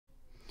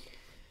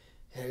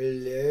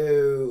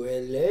Hello,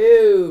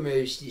 hello,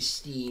 most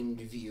esteemed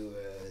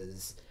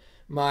viewers.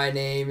 My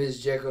name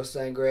is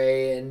Jekyllstein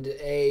Gray, and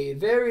a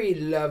very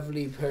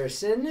lovely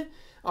person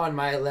on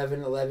my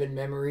 11/11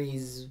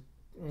 memories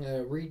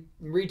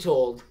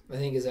retold, I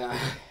think is I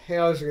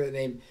always forget the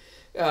name,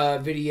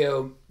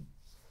 video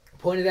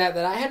pointed out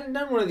that I hadn't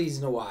done one of these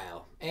in a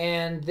while,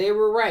 and they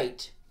were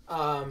right.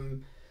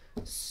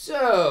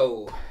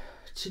 So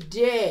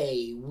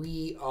today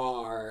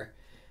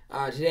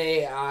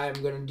today I'm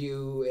going to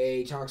do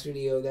a talks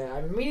video that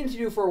I've been meaning to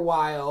do for a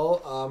while.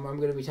 I'm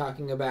going to be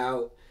talking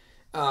about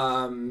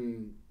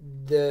the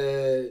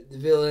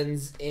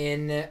villains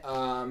in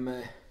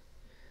the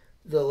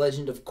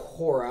Legend of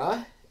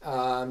Korra.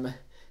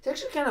 It's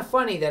actually kind of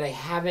funny that I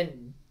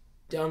haven't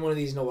done one of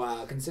these in a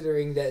while,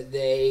 considering that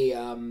they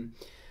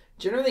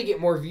generally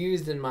get more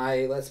views than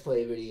my Let's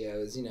Play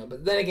videos, you know.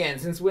 But then again,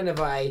 since when have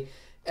I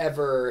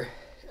ever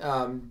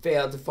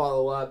failed to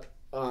follow up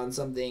on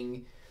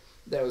something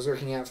that was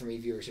working out for me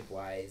viewership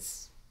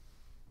wise?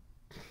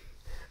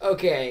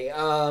 Okay,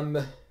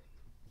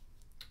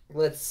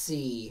 let's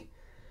see.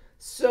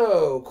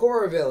 So,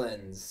 Korra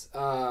villains.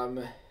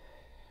 Only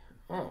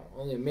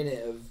a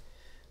minute of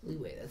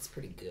leeway. That's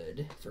pretty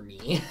good for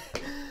me.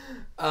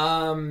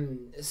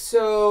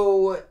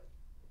 So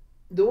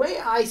the way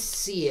I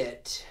see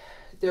it,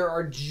 there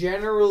are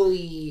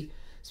generally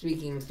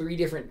speaking three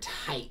different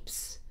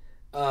types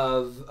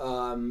of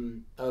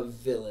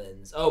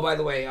villains. Oh, by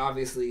the way,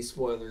 obviously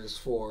spoilers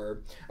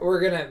for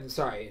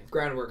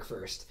groundwork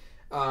first.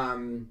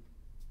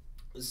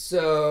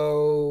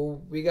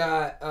 So we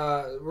got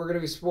we're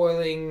gonna be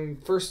spoiling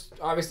first,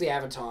 obviously,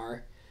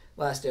 Avatar,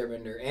 Last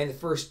Airbender, and the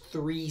first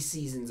 3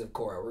 seasons of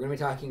Korra. We're gonna be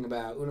talking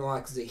about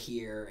Unalaq,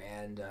 Zaheer,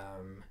 and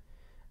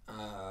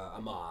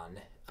Amon.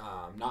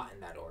 Not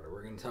in that order.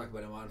 We're gonna talk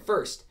about Amon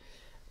first.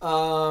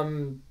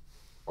 Also,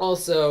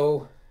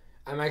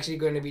 I'm actually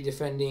going to be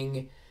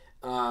defending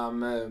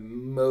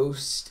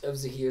most of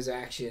Zaheer's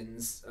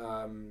actions.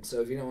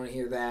 So if you don't want to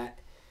hear that,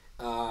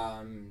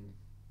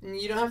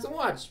 you don't have to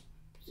watch.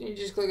 You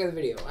just click on the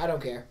video. I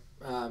don't care.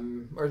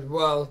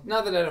 Well,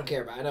 not that I don't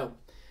care, but I don't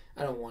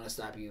want to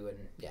stop you.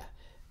 And yeah.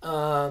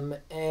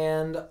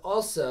 And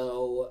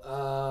also,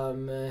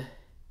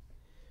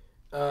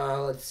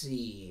 let's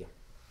see.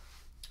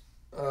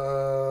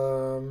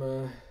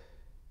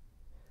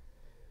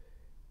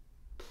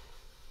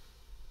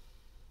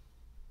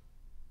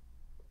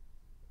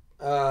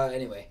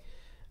 Anyway,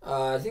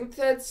 I think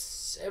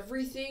that's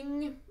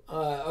everything.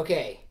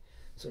 Okay,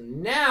 so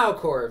now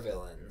Korra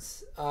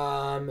villains.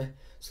 So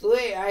the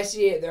way I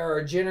see it, there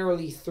are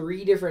generally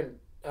 3 different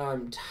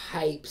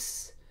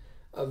types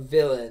of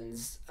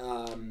villains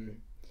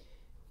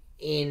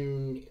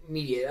in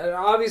media.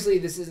 Obviously,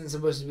 this isn't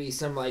supposed to be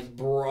some like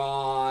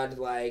broad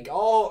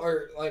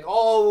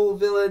all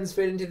villains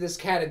fit into this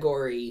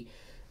category.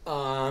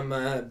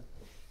 But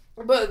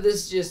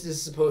this just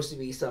is supposed to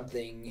be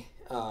something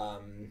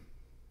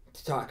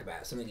to talk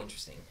about, something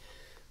interesting.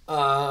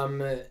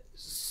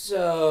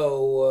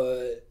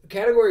 So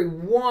category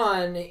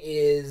 1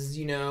 is,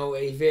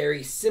 a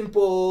very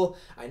simple,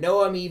 I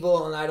know I'm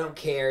evil and I don't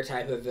care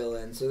type of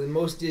villain. So the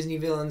most Disney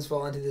villains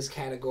fall into this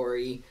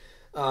category.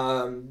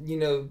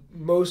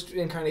 Most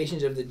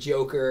incarnations of the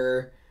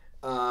Joker.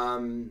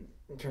 I'm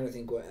trying to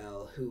think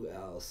who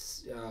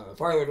else.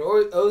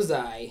 Firelord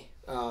Ozai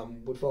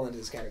would fall into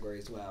this category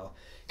as well.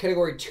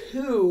 Category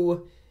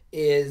 2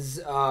 is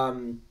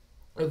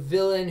a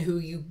villain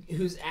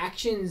whose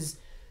actions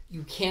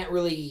you can't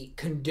really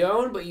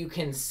condone, but you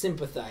can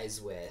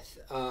sympathize with.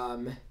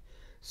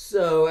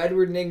 So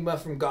Edward Nygma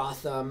from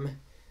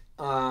Gotham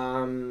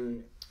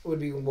would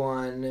be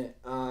one.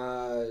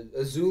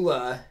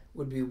 Azula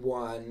would be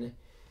one.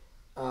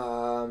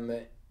 I'm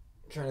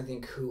trying to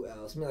think who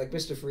else. I mean, like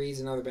Mr.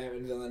 Freeze, another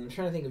Batman villain. I'm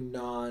trying to think of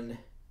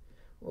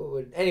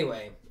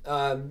anyway.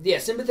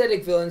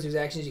 Sympathetic villains whose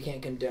actions you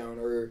can't condone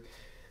or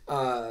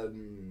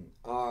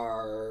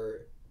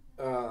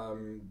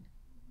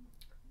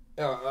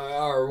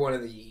are one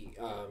of the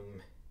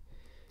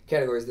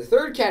categories. The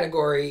third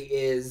category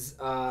is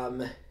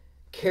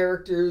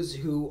characters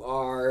who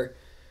are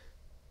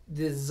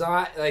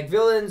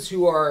villains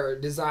who are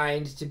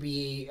designed to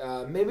be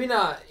maybe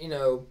not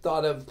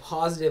thought of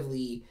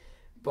positively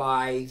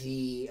by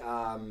the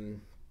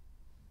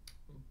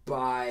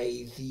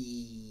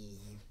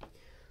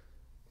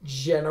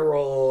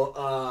general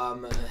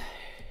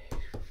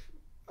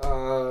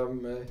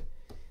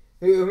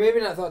who maybe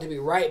not thought to be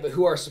right, but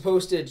who are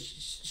supposed to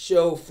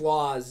show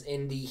flaws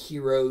in the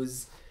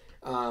hero's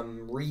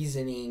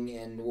reasoning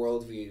and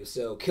worldview.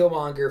 So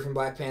Killmonger from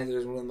Black Panther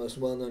is one of the most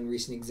well-known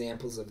recent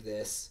examples of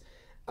this.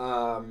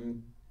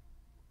 I'm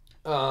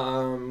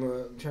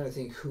trying to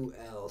think who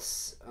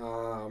else.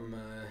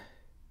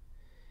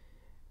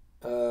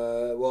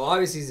 Well,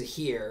 obviously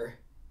Zaheer.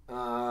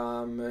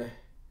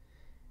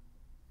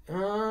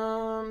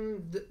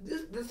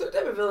 The third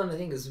type of villain, I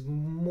think, is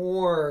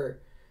more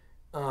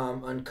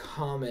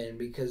uncommon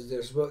because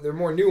they're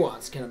more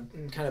nuanced,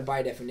 kind of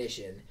by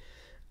definition.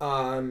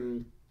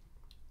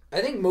 I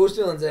think most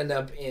villains end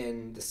up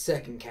in the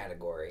second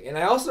category, and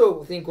I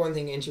also think one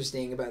thing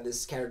interesting about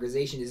this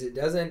categorization is it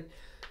doesn't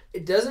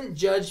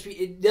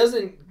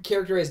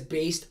characterize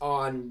based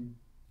on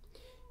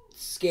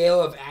scale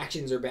of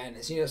actions or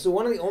badness. You know, so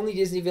one of the only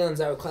Disney villains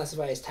I would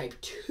classify as type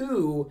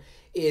 2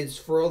 is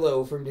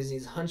Frollo from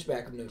Disney's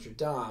Hunchback of Notre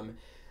Dame.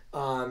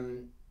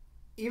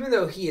 Even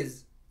though he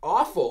is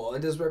awful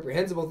and does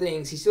reprehensible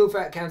things, he still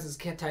counts as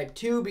type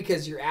 2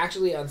 because you're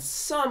actually on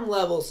some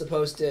level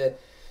supposed to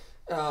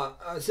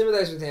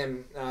sympathize with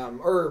him,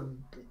 or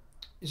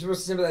you're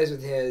supposed to sympathize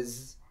with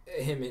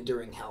him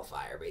enduring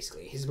hellfire.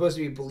 Basically, he's supposed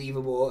to be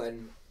believable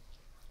and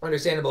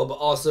understandable, but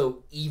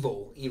also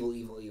evil.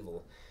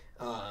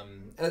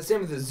 And the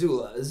same with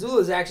Azula.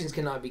 Azula's actions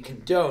cannot be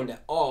condoned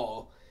at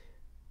all,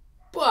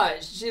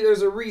 but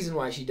there's a reason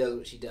why she does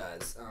what she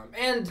does.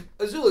 And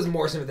Azula is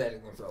more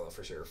sympathetic than Frollo,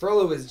 for sure.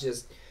 Frollo is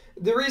just...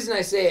 The reason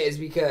I say it is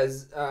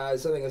because,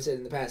 something I've said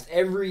in the past,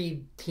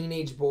 every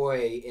teenage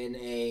boy in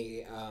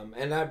a...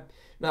 and I'm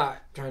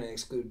not trying to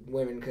exclude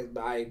women, because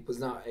I was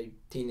not a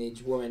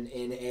teenage woman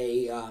in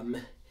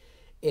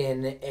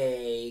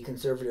a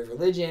conservative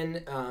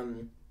religion,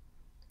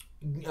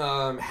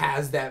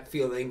 has that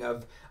feeling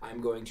of, I'm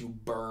going to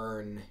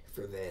burn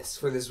for this,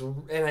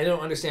 and I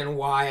don't understand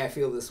why I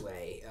feel this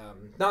way.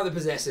 Not the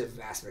possessive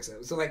aspects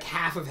of it. So like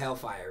half of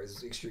Hellfire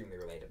is extremely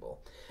relatable.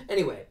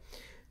 Anyway,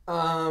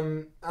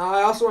 I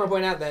also want to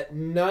point out that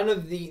none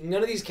of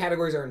these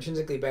categories are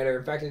intrinsically better.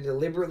 In fact, I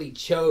deliberately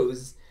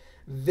chose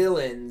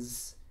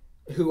villains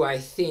who I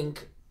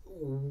think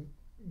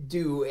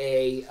who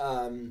I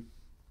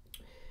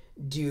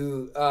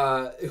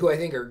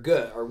think are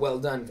good, are well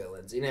done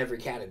villains in every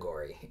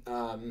category.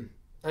 I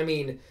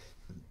mean,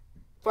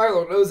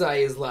 Firelord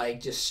Ozai is like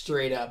just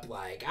straight up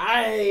like,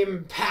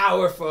 I'm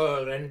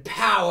powerful and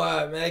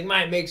power, like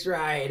might makes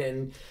right,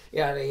 and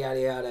yada yada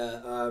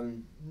yada.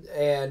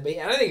 And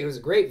I think it was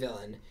a great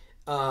villain.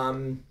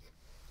 And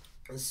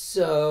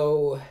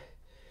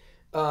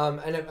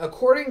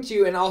according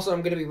to, and also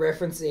I'm going to be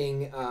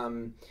referencing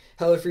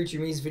Hello Future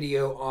Me's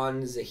video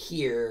on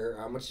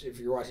Zaheer, which if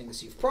you're watching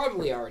this you've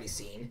probably already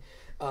seen.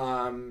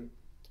 But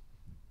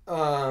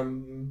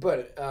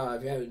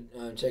if you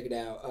haven't, check it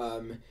out.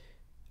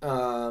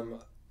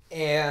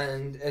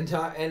 And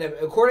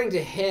according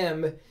to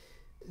him,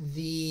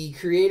 the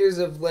creators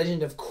of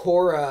Legend of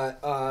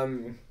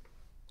Korra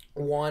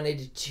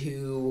wanted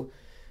to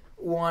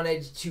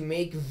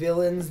make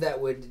villains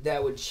that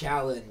would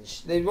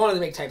challenge. They wanted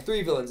to make type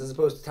 3 villains as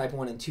opposed to type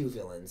 1 and 2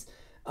 villains.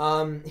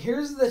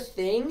 Here's the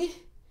thing.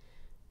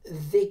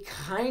 They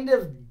kind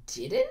of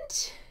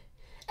didn't.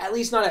 At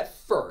least not at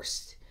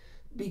first.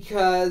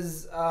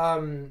 Because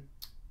Amon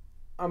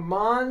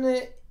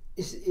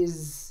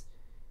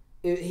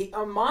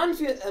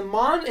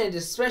Amon and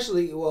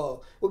especially,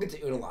 well, we'll get to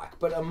Unalaq,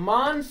 but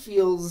Amon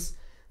feels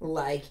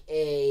like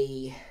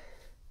a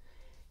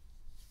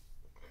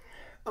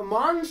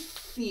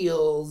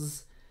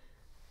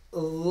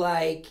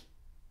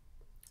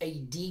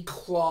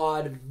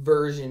declawed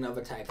version of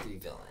a type 3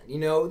 villain. You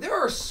know, there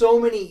are so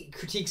many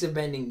critiques of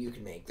bending you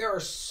can make. There are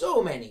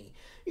so many.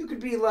 You could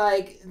be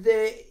like,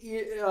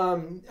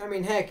 I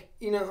mean, heck,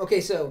 you know,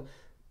 okay, so,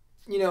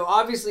 you know,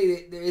 obviously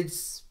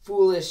it's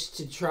foolish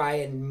to try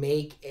and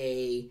make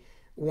a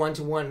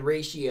 1-to-1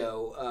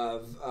 ratio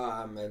of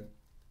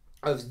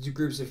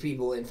groups of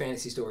people in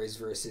fantasy stories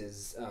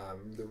versus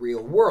the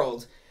real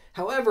world.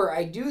 However,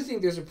 I do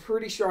think there's a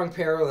pretty strong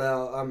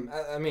parallel.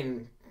 I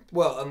mean,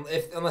 well,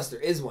 unless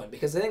there is one,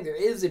 because I think there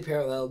is a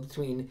parallel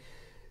between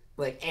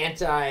like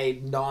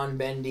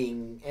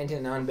anti-non-bending and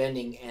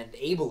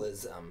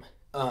ableism.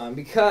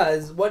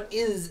 Because what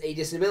is a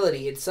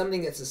disability? It's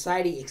something that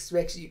society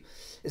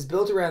is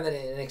built around that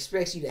and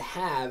expects you to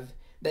have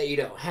that you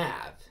don't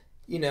have.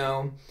 You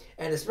know,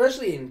 and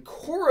especially in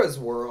Korra's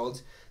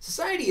world,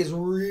 society is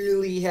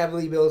really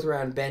heavily built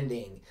around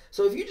bending.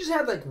 So if you just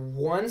had like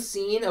one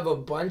scene of a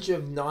bunch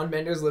of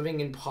non-benders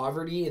living in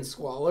poverty and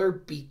squalor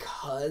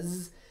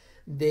because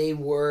they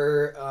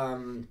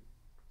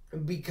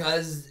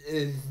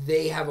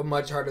have a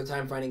much harder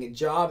time finding a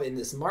job in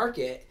this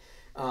market,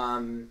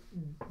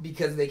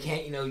 because they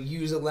can't, you know,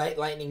 use a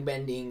lightning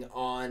bending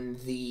on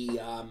the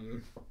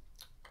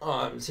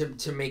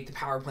to make the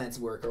power plants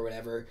work or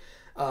whatever.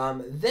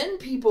 Then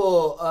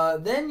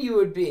you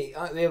would be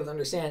able to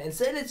understand.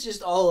 Instead, it's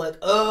just all like,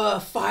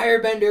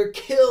 firebender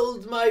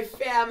killed my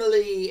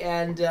family,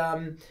 and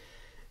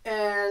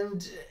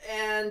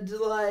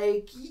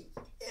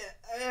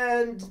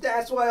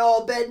that's why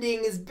all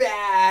bending is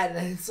bad.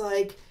 And it's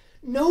like,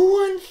 no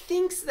one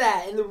thinks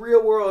that in the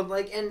real world.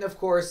 Like, and of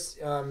course,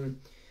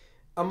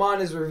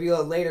 Amon is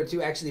revealed later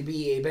to actually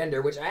be a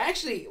bender, which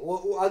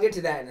I'll get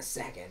to that in a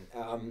second.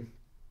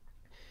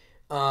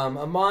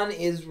 Amon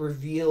is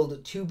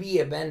revealed to be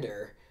a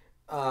bender,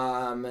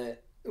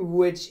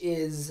 which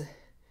is,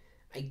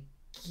 I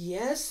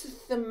guess,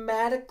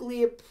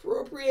 thematically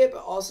appropriate,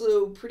 but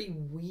also pretty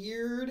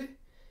weird.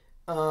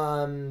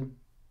 I mean,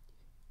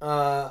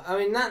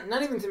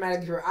 not even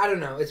thematically appropriate. I don't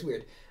know. It's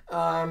weird.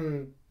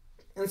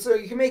 And so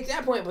you can make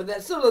that point, but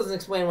that still doesn't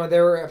explain why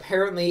there were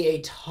apparently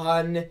a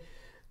ton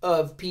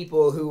of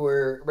people who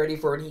were ready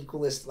for an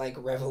equalist like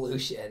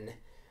revolution.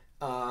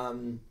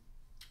 So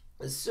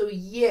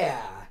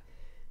yeah,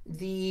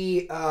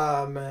 the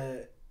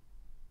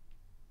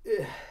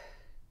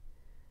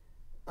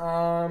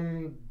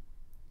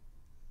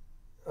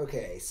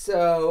okay,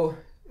 so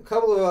a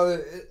couple of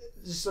other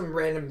just some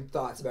random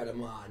thoughts about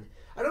Amon.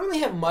 I don't really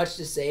have much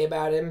to say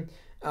about him.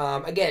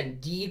 Again,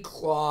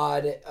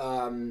 declawed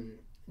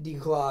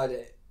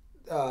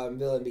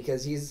villain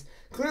because he's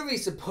clearly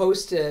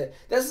supposed to.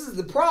 This is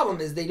the problem: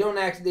 is they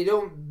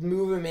don't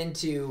move him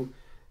into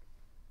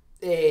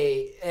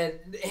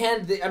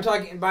I'm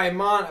talking by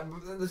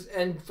Amon,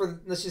 and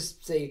for let's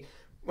just say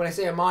when I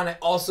say Amon, I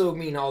also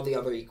mean all the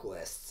other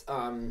equalists.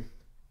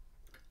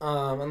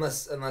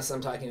 Unless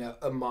I'm talking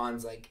about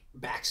Amon's like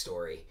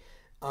backstory,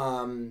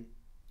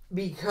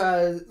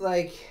 because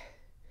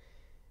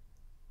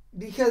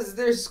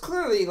there's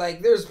clearly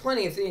there's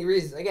plenty of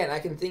reasons. Again, I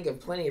can think of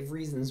plenty of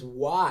reasons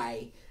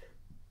why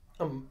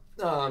the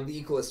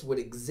equalists would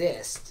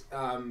exist,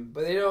 but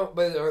they don't.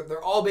 But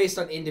they're all based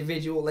on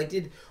individual.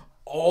 Did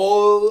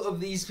all of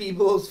these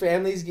people's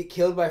families get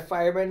killed by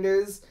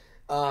firebenders?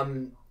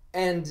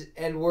 And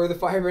were the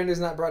firebenders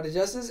not brought to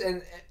justice?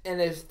 And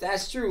if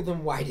that's true,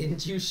 then why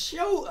didn't you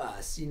show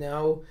us?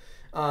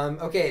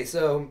 Okay,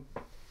 so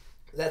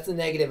that's the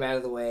negative out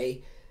of the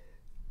way.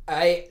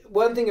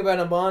 One thing about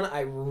Amon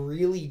I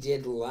really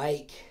did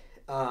like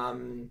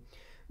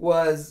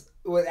was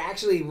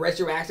actually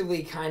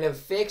retroactively kind of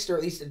fixed or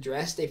at least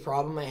addressed a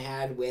problem I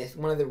had with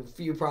one of the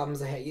few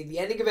problems I had. The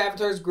ending of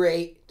Avatar is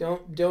great.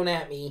 Don't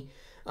at me.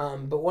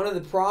 But one of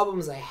the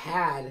problems I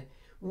had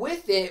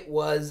with it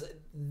was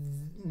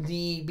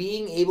the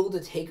being able to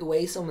take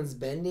away someone's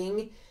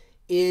bending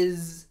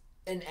is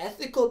an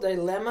ethical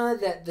dilemma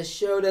that the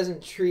show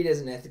doesn't treat as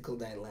an ethical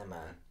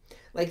dilemma.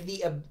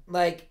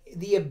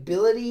 The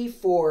ability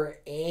for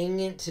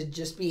Aang to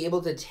just be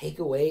able to take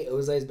away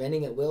Ozai's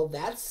bending at will,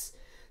 that's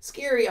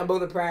scary on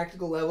both a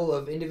practical level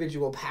of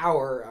individual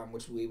power,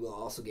 which we will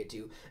also get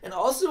to, and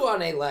also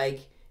on a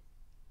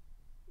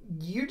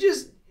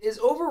is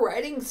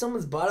overriding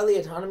someone's bodily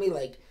autonomy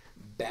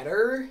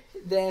better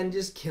than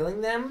just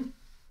killing them.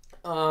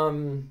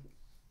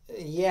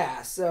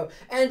 Yeah, so,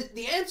 and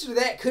the answer to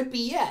that could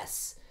be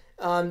yes.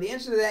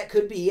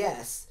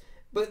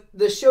 But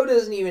the show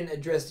doesn't even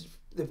address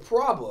the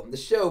problem. The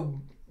show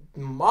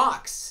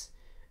mocks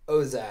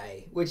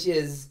Ozai, which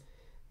is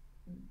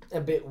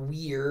a bit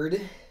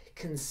weird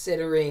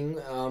considering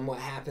what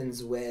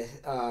happens to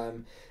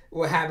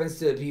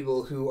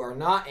people who are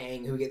not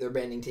Aang, who get their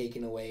bending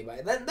taken away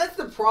by that's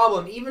the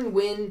problem. Even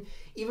when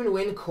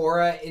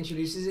Korra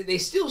introduces it, they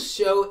still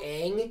show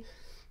Aang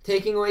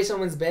taking away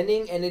someone's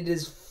bending, and it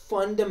is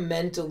framed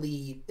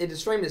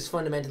as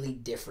fundamentally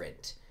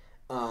different.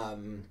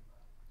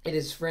 It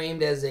is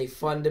framed as a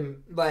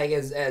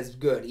as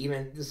good,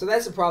 even so.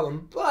 That's a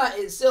problem, but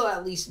it still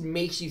at least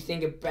makes you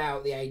think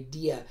about the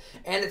idea,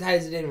 and it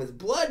ties it in with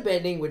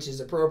bloodbending, which is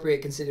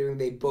appropriate considering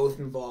they both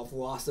involve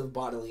loss of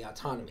bodily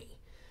autonomy.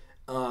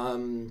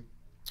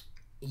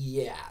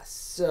 Yeah.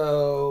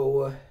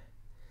 So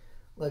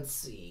let's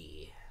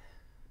see.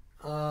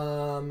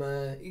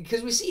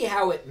 Because we see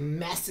how it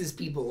messes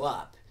people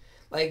up,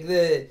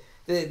 the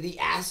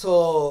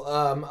asshole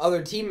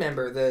other team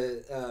member,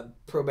 the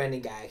pro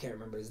bending guy, I can't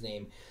remember his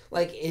name.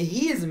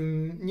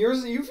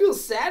 You feel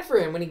sad for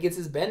him when he gets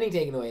his bending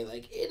taken away.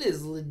 It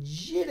is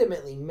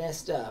legitimately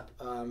messed up.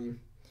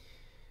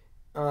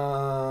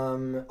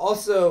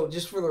 Also,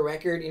 just for the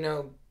record,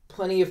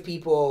 plenty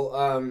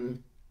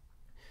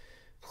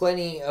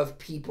of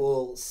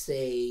people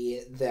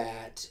say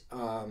that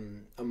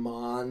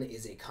Amon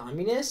is a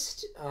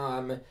communist,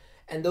 and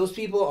those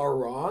people are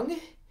wrong.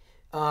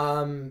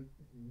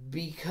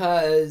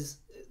 Because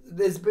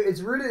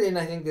it's rooted in,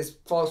 I think, this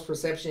false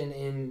perception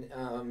in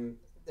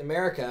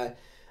America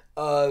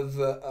of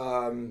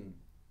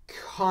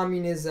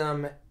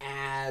communism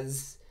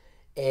as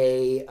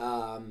a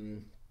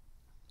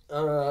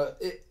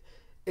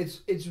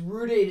it's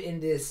rooted in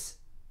this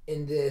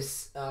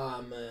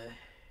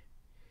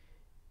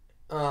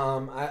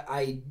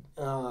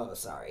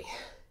sorry.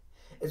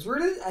 It's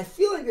rooted. I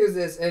feel like there's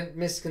this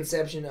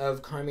misconception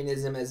of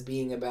communism as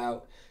being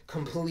about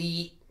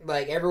complete,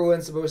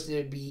 everyone's supposed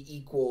to be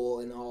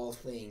equal in all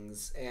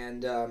things,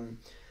 and that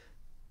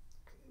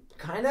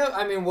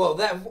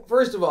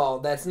first of all,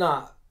 that's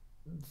not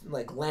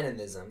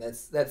Leninism.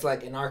 That's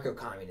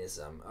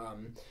anarcho-communism.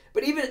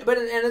 But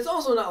it's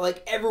also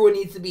not everyone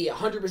needs to be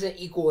 100%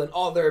 equal in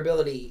all their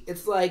ability.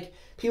 It's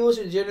people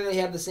should generally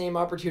have the same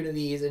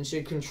opportunities and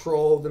should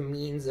control the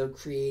means of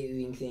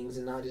creating things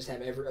and not just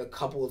have a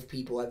couple of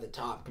people at the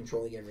top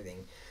controlling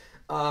everything.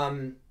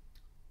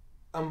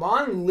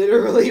 Amon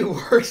literally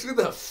works with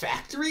a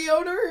factory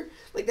owner.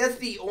 That's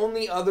the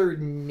only other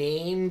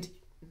named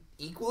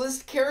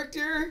equalist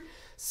character.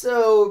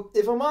 So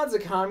if Amon's a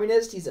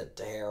communist, he's a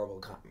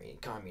terrible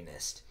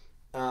communist.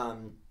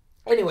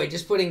 Anyway,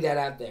 just putting that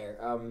out there.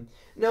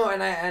 No,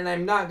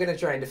 I'm not gonna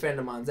try and defend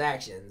Amon's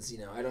actions.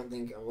 I don't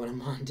think what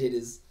Amon did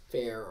is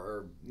fair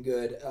or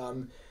good.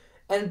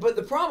 But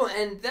the problem,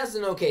 and that's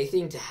an okay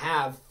thing to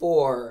have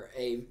for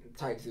a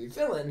Type 3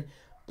 villain,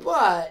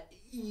 but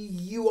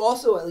you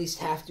also at least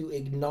have to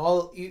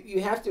acknowledge,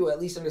 you have to at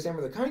least understand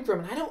where they're coming from,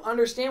 and I don't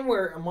understand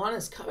where Amon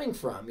is coming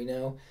from.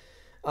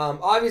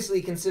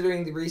 Obviously,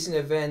 considering the recent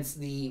events,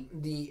 the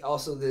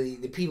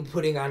people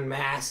putting on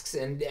masks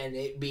and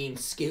it being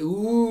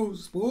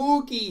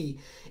spooky,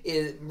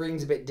 it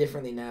rings a bit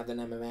differently now than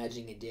I'm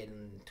imagining it did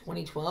in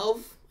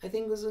 2012. I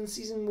think was when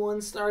season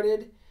 1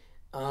 started.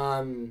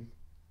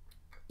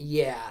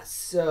 Yeah.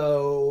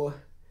 So.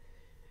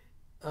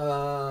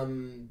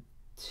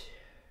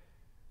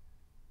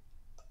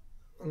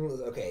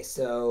 Okay.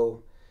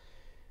 So.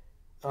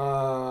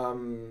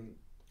 One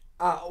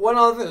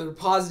other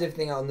positive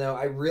thing I'll note,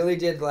 I really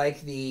did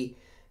like the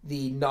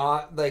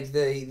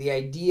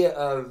idea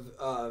of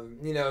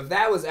if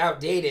that was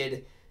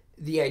outdated,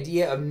 the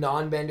idea of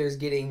non-benders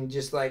getting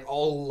just like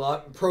all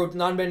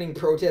non-bending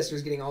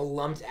protesters getting all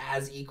lumped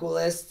as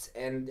equalists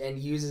and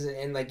uses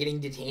and like getting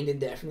detained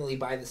indefinitely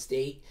by the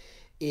state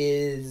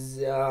is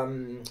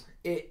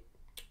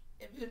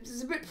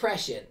it's a bit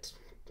prescient,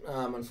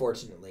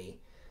 unfortunately.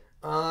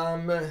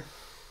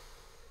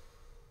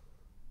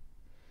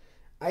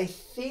 I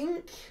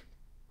think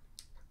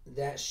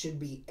that should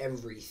be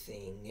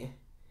everything.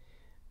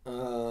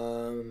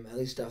 At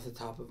least off the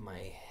top of my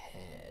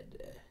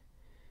head.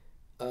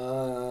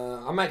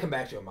 I might come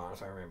back to Amon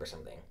if I remember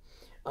something.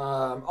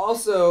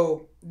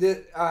 Also,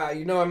 I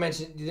didn't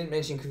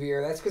mention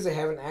Kavir. That's because I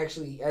haven't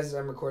actually, as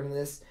I'm recording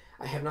this,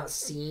 I have not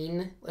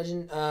seen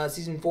Legend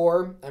season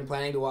 4. I'm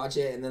planning to watch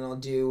it, and then I'll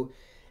do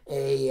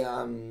a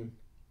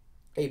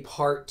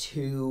part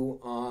 2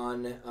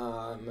 on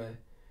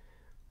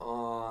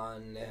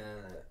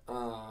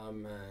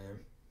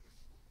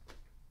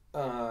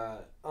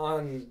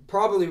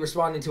probably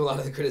responding to a lot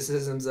of the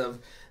criticisms of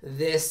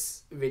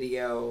this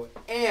video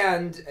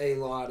and a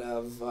lot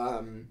of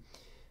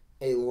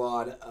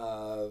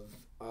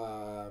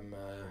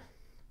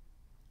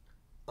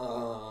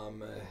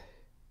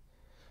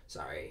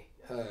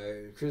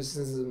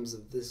criticisms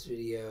of this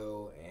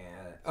video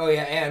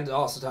and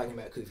also talking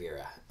about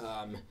Kuvira.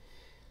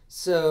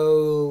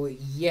 So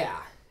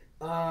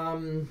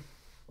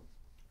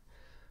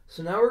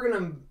now we're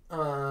gonna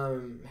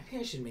maybe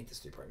I should make this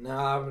 3-part. No,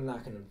 I'm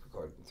not gonna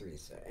record 3.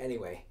 So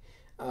anyway,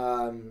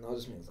 I'll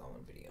just make this all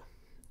one video.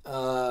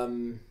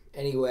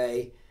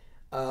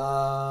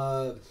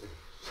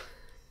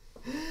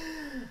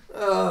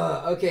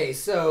 Okay,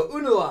 so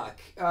Unalaq.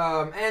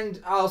 And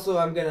also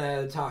I'm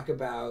gonna talk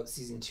about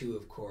season 2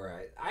 of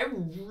Korra. I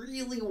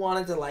really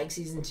wanted to like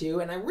season 2,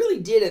 and I really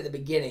did at the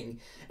beginning.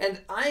 And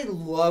I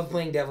love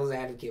playing devil's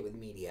advocate with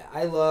media.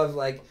 I love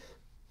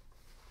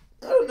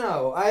I don't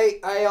know.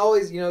 I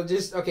always,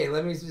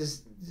 let me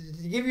just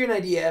to give you an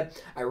idea.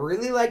 I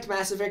really liked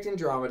Mass Effect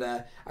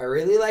Andromeda. I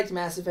really liked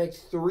Mass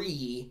Effect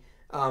 3,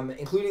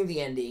 including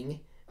the ending.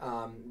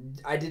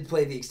 I did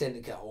play the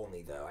extended cut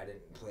only, though. I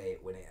didn't play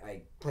it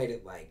I played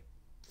it I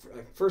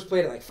first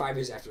played it 5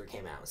 years after it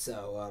came out.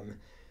 So,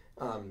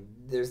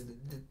 there's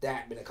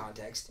that bit of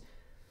context.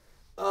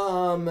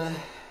 What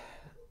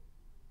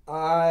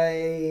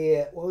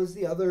was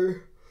the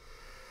other?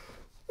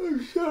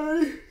 I'm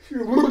sorry.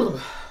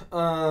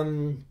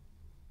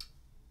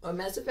 A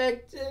Mass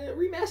Effect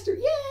remaster,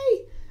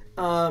 yay!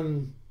 I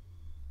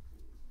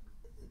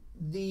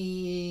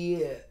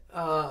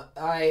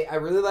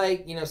really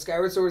like,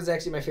 Skyward Sword is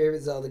actually my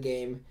favorite Zelda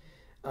game.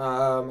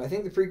 I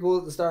think the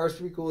Star Wars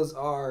prequels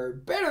are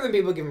better than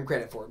people give them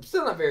credit for.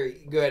 Still not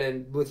very good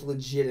and with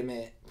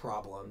legitimate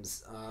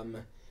problems.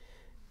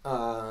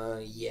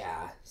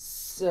 Yeah.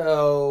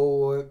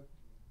 So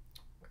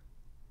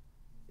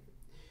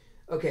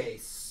okay,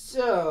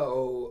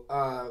 so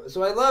I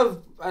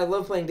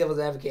love playing devil's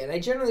advocate, and I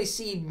generally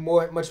see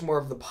much more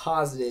of the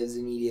positives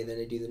in media than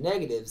I do the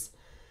negatives.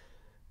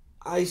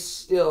 I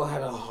still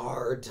had a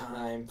hard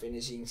time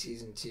finishing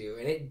season 2,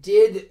 and it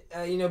did.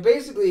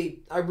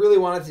 Basically, I really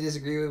wanted to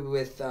disagree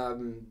with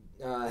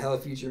Hello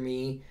Future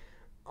Me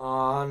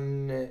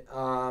on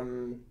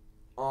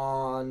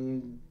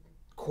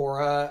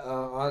Korra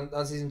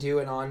on season 2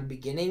 and on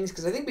Beginnings,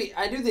 because I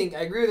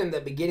agree with him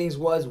that Beginnings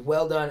was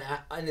well done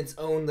in its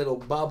own little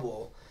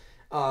bubble,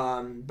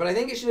 but I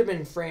think it should have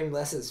been framed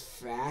less as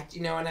fact,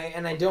 and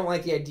I don't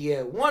like the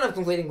idea of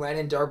conflating light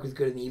and dark with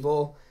good and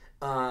evil,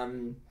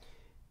 and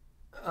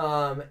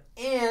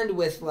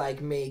with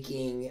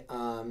making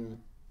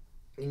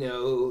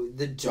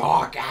the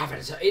dark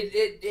avatar,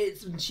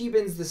 it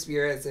cheapens the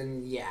spirits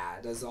and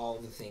does all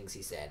the things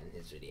he said in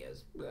his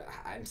videos.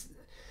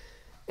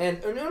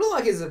 And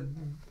Unalaq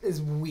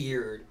is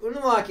weird.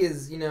 Unalaq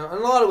is, in a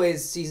lot of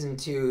ways, season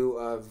 2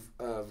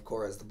 of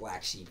Korra is the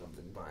black sheep of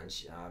the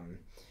bunch.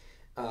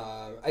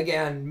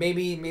 Again,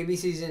 maybe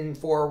season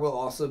 4 will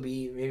also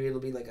be, maybe it'll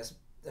be like a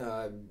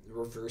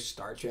reverse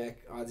Star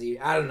Trek Aussie.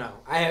 I don't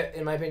know.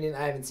 In my opinion,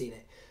 I haven't seen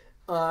it.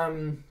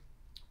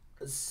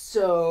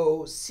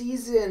 So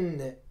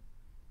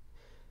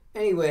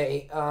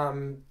Anyway,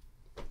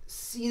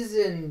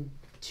 season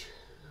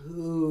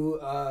two,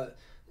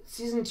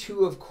 season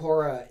 2 of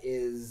Korra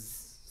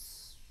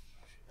is,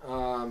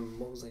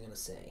 what was I gonna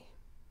say?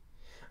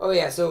 Oh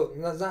yeah, so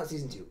that's not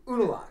season 2.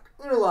 Unalaq.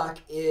 Unalaq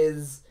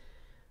is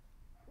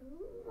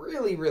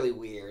really, really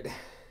weird.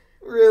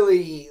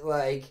 Really,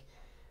 like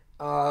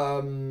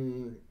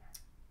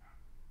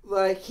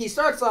he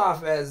starts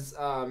off as,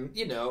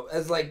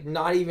 as like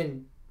not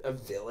even a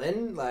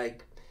villain,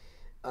 like,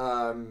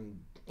 a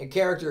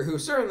character who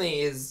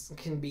certainly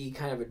can be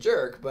kind of a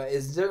jerk, but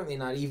is certainly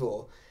not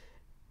evil.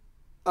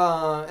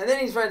 And then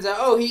he finds out,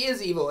 oh, he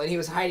is evil, and he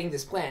was hiding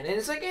this plan. And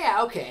it's like,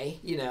 yeah, okay,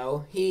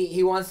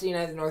 he wants to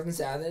unite the North and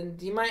South,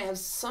 and he might have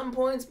some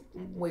points.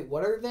 Wait,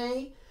 what are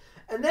they?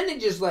 And then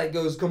it just, like,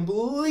 goes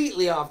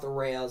completely off the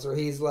rails, where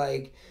he's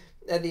like,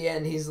 at the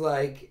end, he's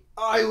like,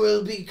 I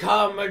will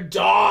become a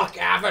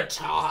dark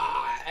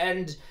avatar,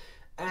 and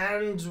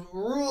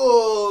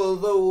rule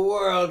the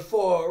world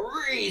for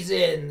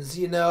reasons,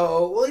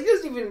 Well, he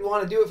doesn't even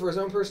want to do it for his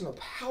own personal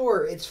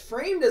power. It's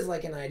framed as,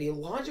 like, an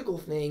ideological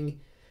thing.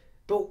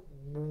 But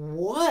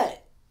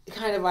what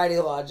kind of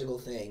ideological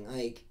thing?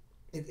 Like,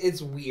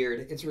 it's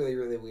weird. It's really,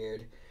 really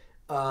weird.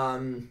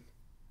 Honestly,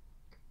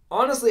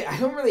 I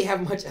don't really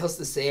have much else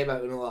to say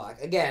about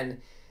Unalaq. Again,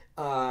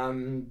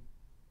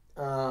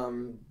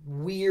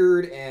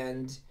 weird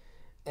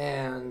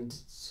and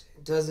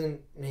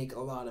doesn't make a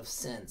lot of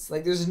sense.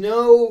 Like, there's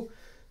no.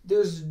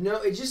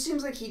 It just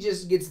seems like he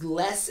just gets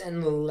less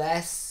and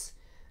less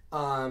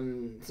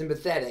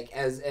sympathetic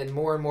and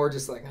more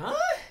just like, huh?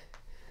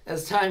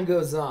 As time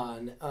goes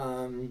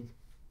on.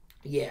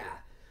 Yeah.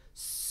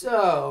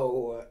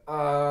 So,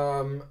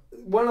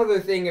 one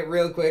other thing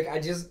real quick,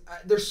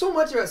 there's so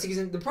much about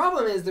the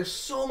problem is there's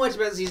so much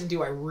about season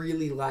 2 I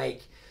really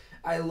like.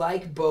 I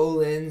like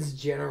Bolin's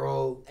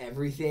general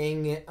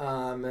everything.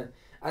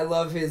 I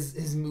love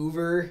his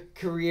mover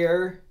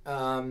career.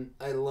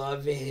 I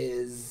love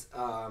his,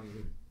 oh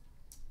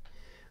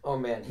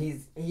man,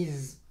 he's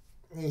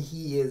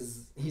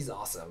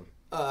awesome.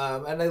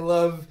 And I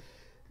love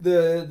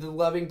the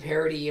loving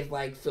parody of,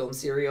 like, film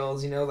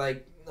serials,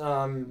 like,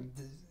 the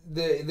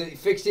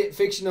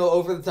fictional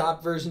over the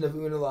top version of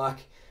Unalaq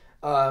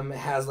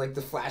has, like,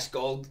 the Flash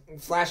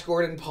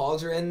Gordon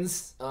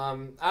pauldrons.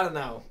 I don't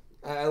know.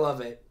 I love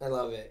it.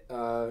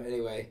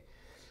 Anyway.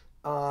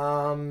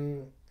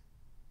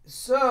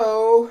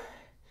 So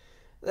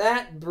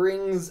that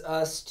brings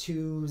us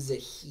to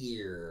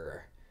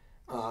Zaheer.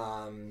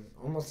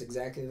 Almost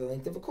exactly the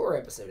length of a Korra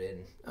episode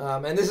in.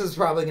 And this is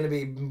probably going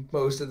to be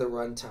most of the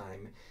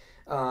runtime.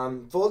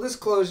 Full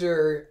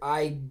disclosure,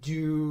 I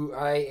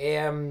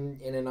am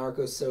an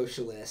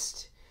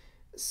anarcho-socialist,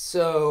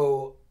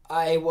 so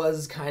I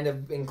was kind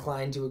of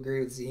inclined to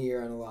agree with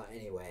Zaheer on a lot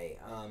anyway.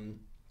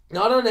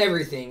 Not on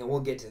everything, and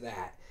we'll get to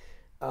that.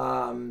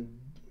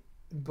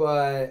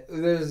 But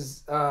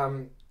there's,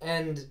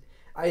 and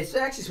I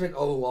actually spent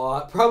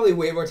probably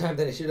way more time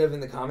than I should have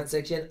in the comment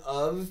section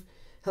of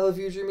Hello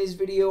Future Me's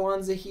video on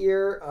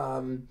Zaheer.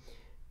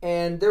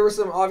 And there were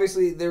some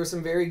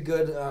very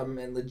good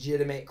and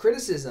legitimate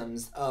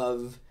criticisms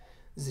of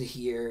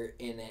Zaheer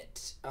in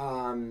it.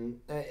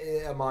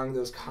 Among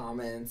those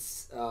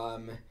comments,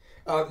 the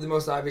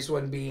most obvious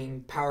one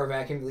being Power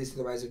Vacuum leads to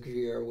the rise of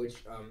Kavira,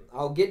 which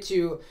I'll get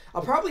to.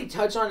 I'll probably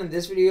touch on in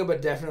this video,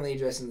 but definitely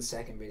address in the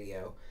second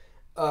video.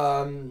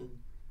 Second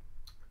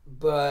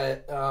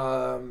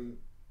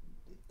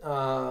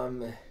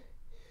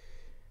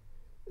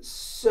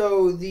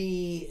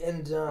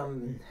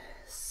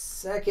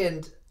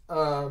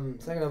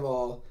of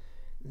all,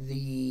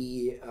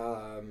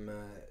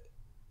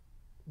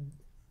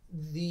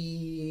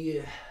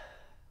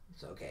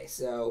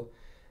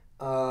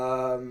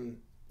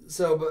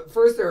 but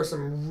first there are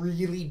some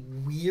really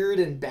weird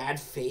and bad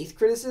faith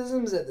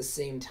criticisms at the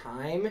same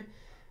time.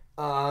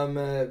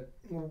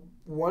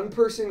 One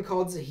person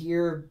called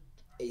Zaheer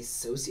a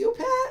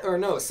sociopath, or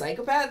no, a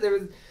psychopath. There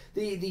was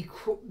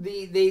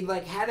they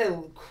like had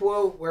a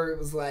quote where it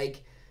was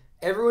like,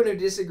 everyone who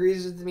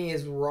disagrees with me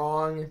is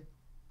wrong,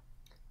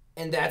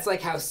 and that's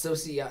like how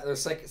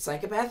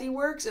psychopathy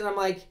works. And I'm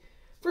like,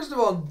 first of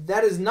all,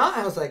 that is not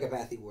how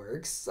psychopathy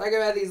works.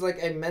 Psychopathy is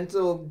like a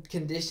mental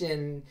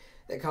condition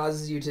that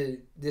causes you to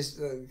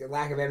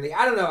lack of empathy.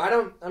 I don't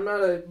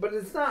know. But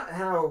it's not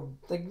how,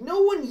 like,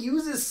 no one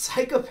uses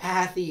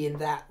psychopathy in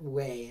that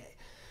way.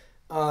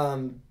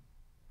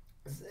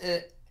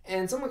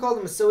 And someone called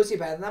him a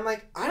sociopath, and I'm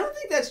like, I don't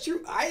think that's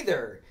true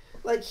either.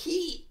 Like,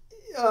 here's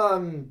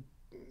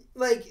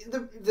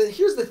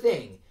the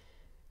thing.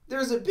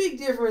 There's a big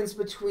difference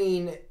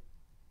between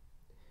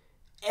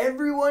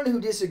everyone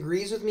who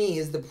disagrees with me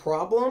is the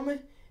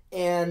problem,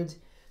 and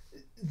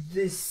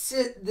this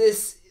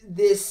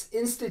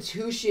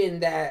institution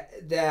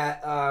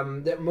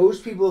that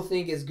most people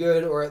think is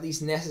good or at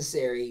least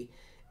necessary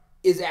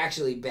is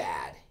actually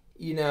bad.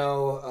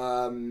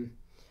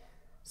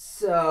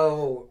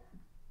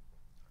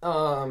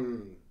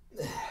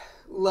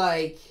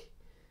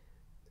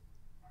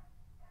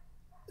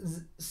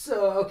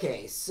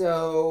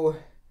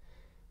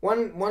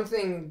 one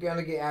thing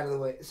gonna get out of the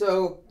way.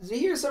 So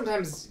Zaheer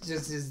sometimes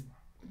just is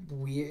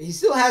weird. He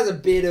still has a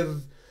bit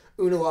of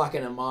Unalaq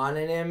and Amon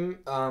in him,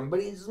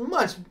 but he's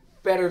much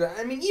better.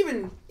 I mean,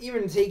 even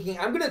taking.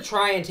 I'm gonna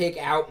try and take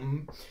out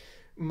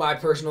my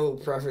personal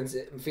preference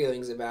and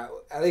feelings about,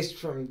 at least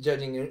from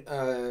judging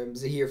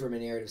Zaheer from a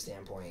narrative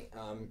standpoint.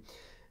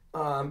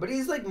 But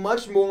he's like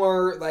much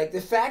more like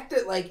the fact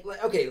that like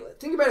okay,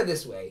 think about it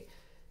this way.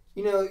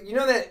 You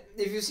know that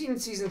if you've seen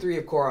season 3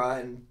 of Korra,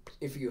 and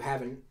if you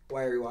haven't,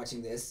 why are you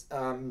watching this?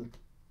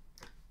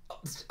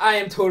 I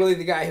am totally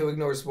the guy who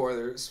ignores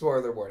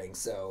spoiler warnings.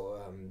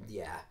 So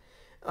yeah.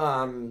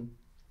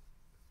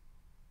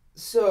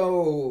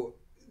 So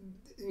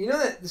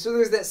so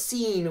there's that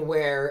scene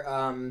where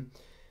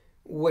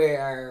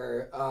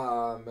Zaheer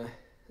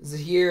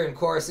and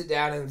Korra sit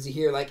down, and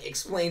Zaheer like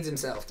explains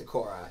himself to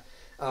Korra.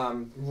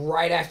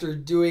 Right after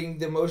doing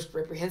the most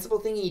reprehensible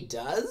thing he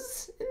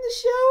does in the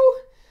show.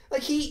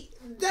 Like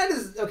that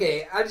is,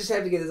 okay, I just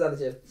have to get this out of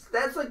the chest.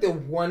 That's like the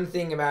one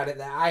thing about it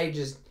that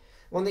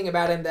one thing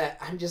about him that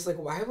I'm just like,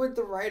 why would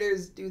the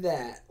writers do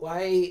that?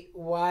 Why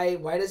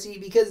does he,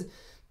 because,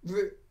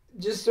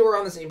 just so we're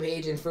on the same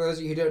page, and for those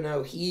of you who don't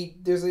know,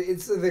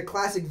 it's the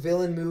classic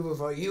villain move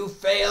of, oh, you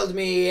failed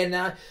me, and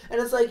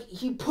it's like,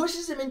 he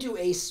pushes him into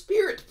a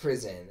spirit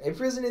prison, a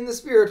prison in the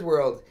spirit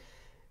world.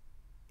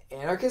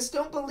 Anarchists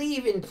don't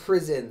believe in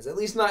prisons, at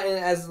least not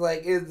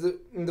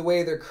in the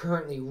way they're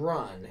currently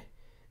run.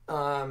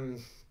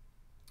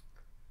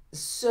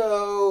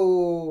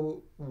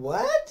 So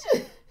what?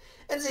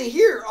 And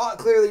Zaheer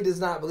clearly does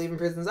not believe in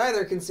prisons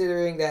either,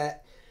 considering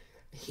that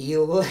he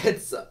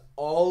lets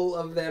all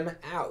of them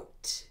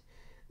out.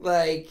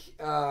 Like,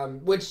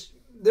 which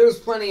there's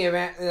plenty of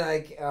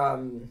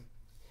I'm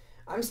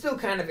still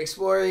kind of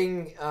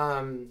exploring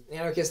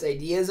anarchist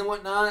ideas and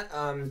whatnot.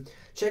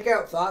 Check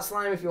out Thought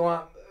Slime if you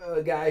want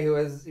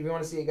if you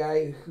want to see a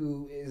guy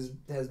who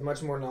has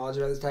much more knowledge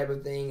about this type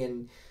of thing,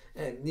 and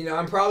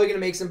I'm probably gonna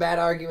make some bad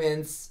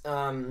arguments.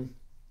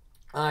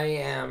 I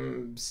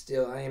am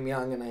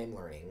young and I am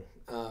learning.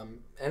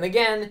 And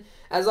again,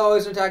 as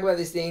always, when we talk about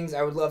these things,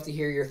 I would love to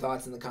hear your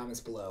thoughts in the comments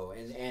below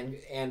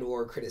and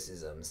or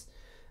criticisms.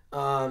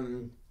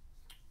 Okay,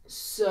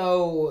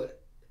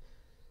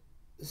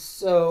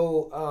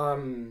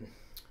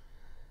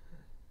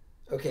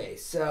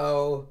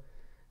 so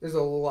there's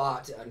a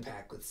lot to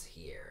unpack with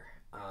here.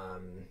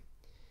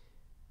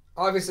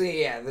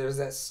 Obviously, yeah, there's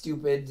that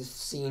stupid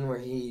scene where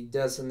he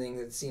does something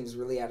that seems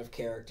really out of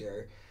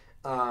character.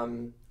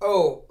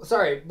 Oh,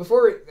 sorry.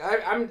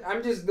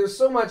 I'm just, there's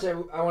so much I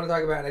want to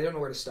talk about, and I don't know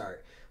where to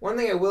start. One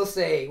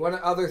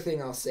other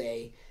thing I'll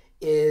say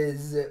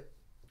is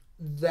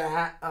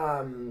that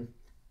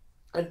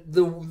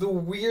the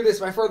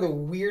weirdest, by far the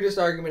weirdest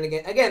argument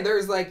again,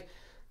 there's like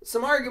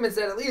some arguments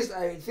that at least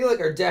I feel like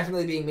are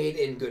definitely being made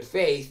in good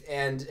faith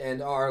and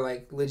are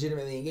like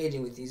legitimately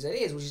engaging with these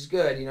ideas, which is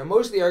good.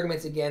 Most of the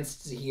arguments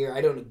against Zaheer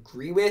I don't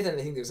agree with, and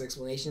I think there's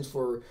explanations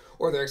for.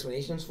 There's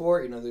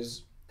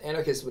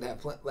anarchists would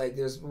have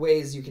there's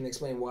ways you can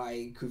explain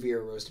why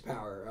Kuvira rose to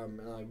power,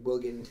 and I will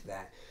get into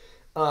that.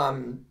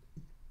 But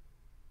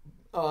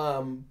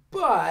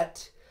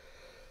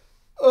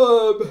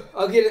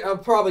I'll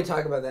probably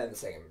talk about that in the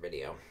second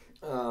video.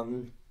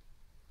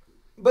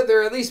 But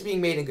they're at least being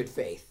made in good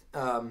faith.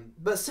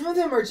 But some of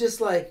them are just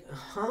like,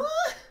 huh?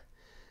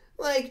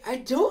 Like, I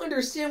don't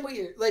understand what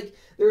you're like.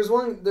 There was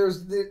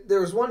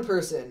one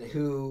person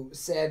who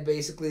said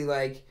basically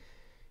like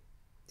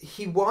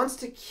he wants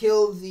to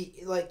killing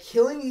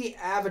the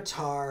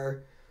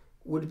Avatar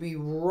would be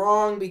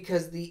wrong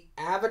because the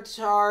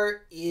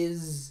Avatar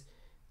is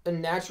a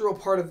natural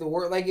part of the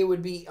world. Like, it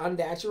would be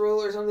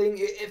unnatural or something.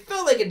 It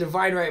felt like a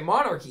divine right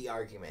monarchy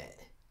argument.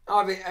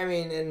 I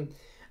mean, and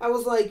I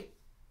was like,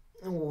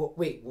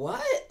 wait,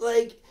 what?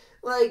 Like,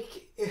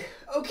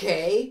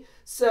 okay.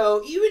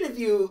 So even if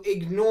you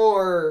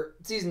ignore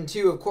season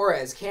 2 of Korra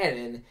as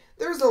canon,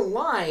 there's a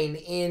line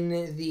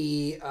in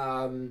the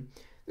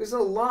there's a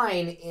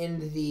line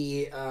in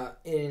the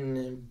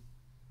the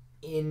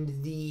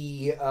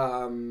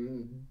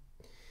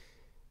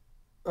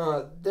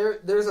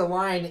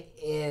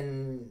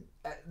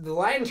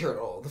lion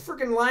turtle, the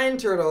freaking lion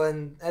turtle,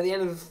 and at the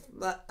end of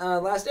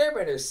Last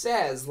Airbender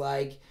says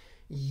like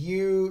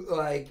in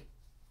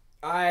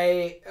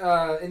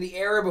the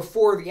era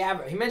before the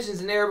Avatar, he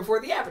mentions an era before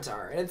the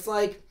Avatar, and it's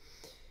like,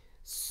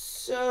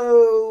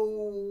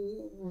 so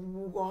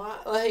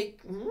what?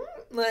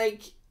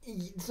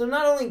 So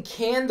not only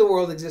can the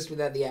world exist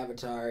without the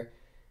Avatar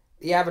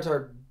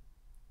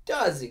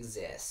does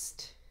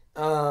exist.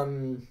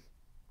 There's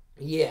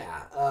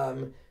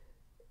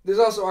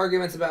also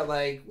arguments about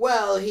like,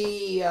 well,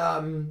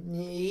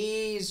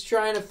 he's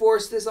trying to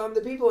force this on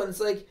the people, and it's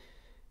like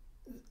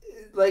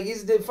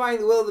he's defying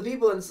the will of the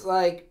people, and it's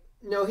like,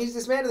 no, he's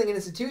dismantling an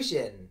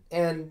institution,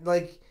 and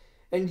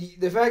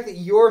the fact that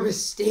you're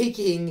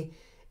mistaking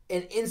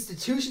an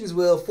institution's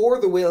will for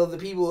the will of the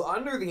people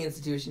under the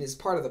institution is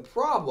part of the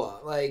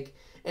problem. Like,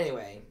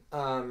 anyway,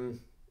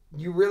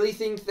 you really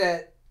think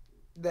that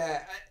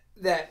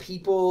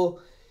people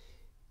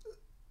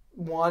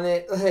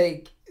wanted,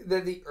 like,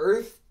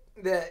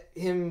 that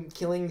him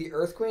killing the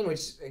Earth Queen,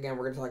 which, again,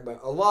 we're going to talk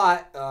about a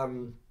lot,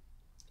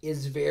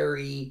 is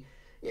very,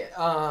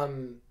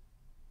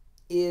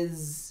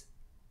 is,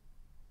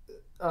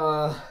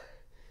 uh,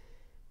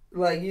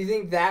 like, you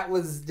think that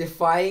was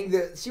defying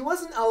she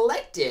wasn't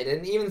elected,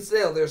 and even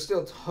still, there's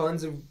still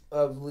tons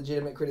of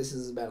legitimate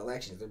criticisms about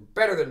elections. They're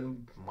better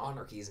than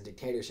monarchies and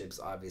dictatorships,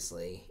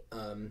 obviously.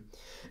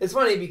 It's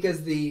funny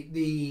because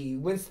the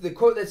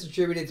quote that's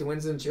attributed to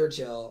Winston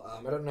Churchill,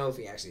 I don't know if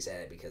he actually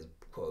said it because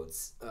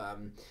quotes,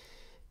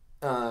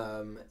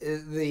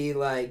 the,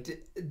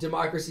 like,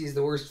 democracy is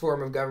the worst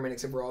form of government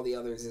except for all the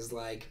others, is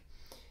like,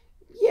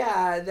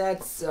 yeah,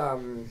 that's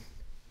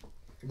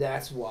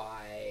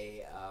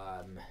why,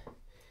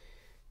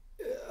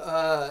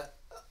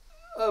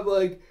 I'm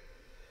like,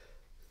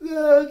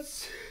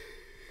 that's,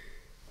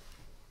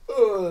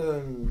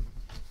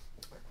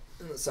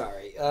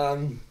 sorry,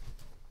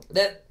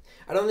 that,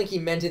 I don't think he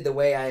meant it the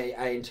way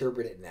I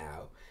interpret it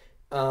now.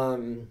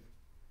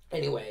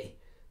 Anyway,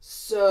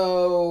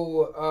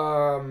 so,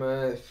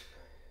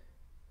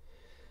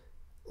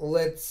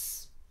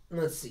 let's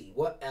see,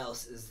 what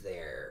else is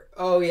there?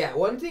 Oh yeah,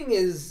 one thing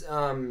is,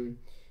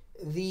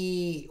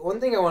 the one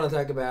thing I want to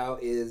talk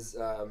about is,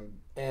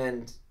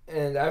 and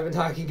I've been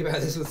talking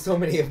about this with so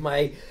many of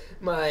my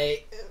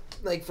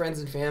like friends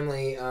and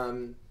family,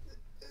 and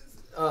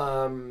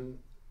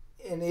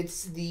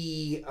it's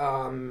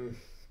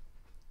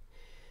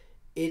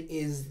it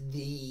is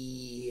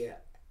the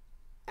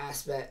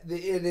aspect,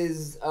 it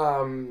is,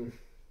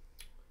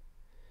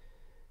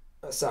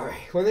 sorry,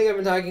 one thing I've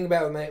been talking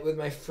about with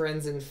my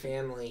friends and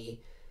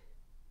family,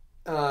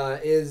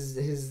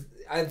 is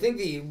I think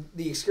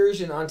the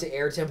excursion onto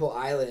Air Temple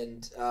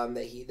Island,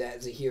 that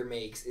Zaheer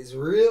makes is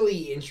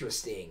really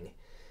interesting.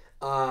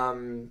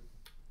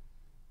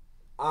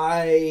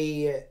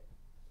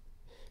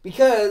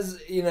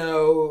 Because,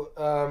 so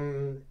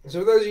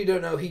for those of you who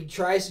don't know, he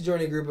tries to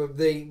join a group of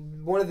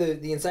one of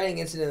the inciting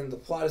incident in the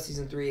plot of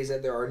season 3 is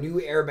that there are new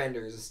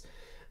airbenders,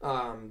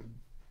 and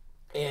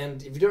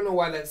if you don't know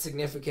why that's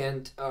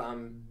significant,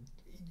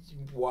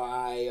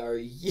 why are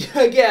you,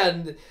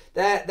 again,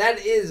 that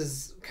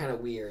is kind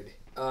of weird.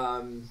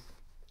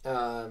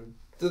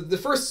 The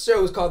first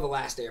show was called The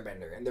Last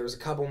Airbender, and there was a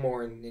couple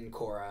more in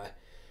Korra.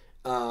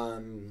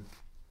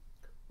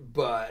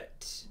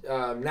 But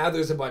now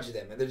there's a bunch of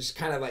them, and they're just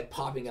kind of like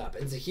popping up.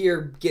 And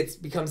Zaheer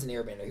becomes an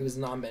airbender. He was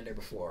a non-bender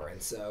before,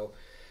 and so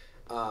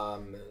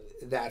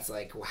that's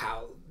like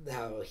how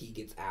he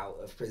gets out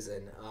of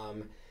prison.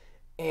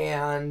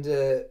 And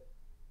so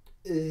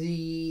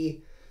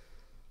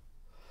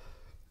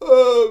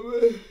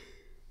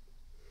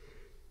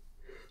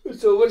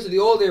a bunch of the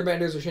old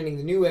airbenders are training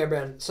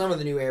some of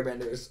the new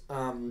airbenders,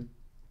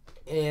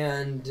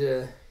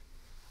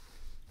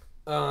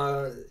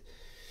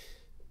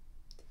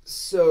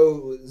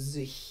 so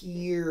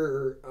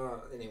Zaheer,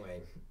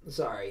 anyway,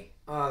 sorry,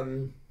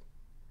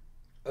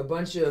 a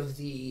bunch of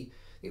the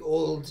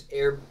old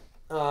and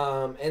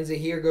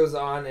Zaheer goes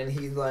on, and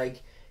he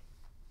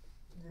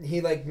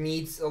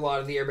meets a lot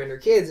of the airbender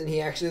kids, and he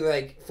actually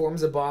like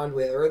forms a bond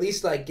with, or at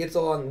least like gets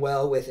along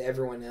well with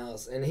everyone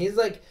else, and he's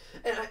like,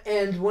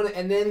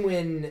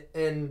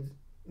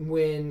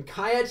 when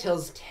Kaya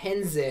tells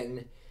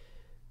Tenzin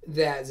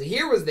that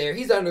Zaheer was there,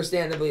 he's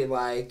understandably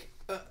like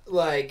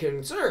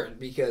concerned,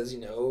 because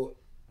Zaheer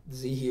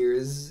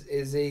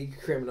is a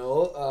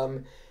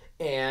criminal,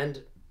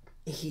 and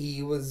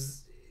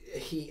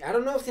I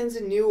don't know if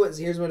Tenzin knew what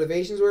Zaheer's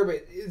motivations were,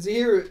 but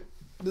Zaheer,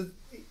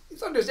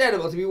 it's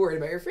understandable to be worried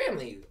about your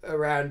family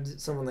around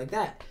someone like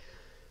that.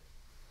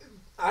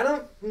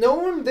 No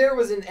one there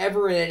was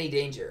ever in any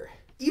danger.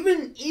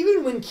 Even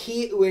when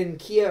Kia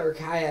or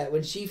Kaya,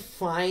 when she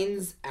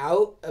finds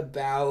out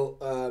about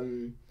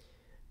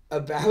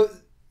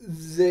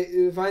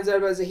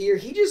Zaheer,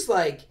 he just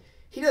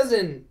he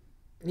doesn't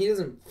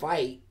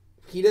fight.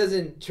 He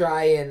doesn't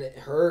try and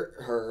hurt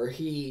her.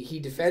 He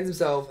defends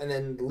himself and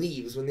then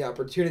leaves when the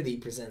opportunity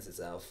presents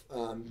itself.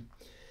 And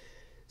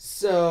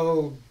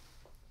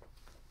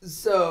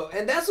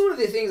that's one of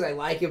the things I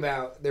like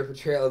about their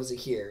portrayal of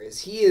Zaheer,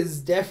 is he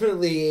is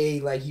definitely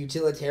a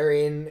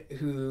utilitarian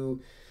who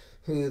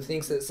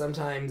thinks that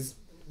sometimes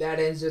bad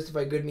ends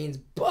justify good means,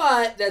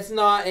 but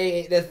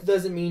that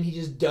doesn't mean he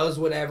just does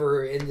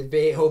whatever in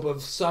the hope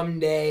of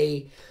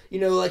someday,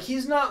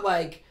 he's not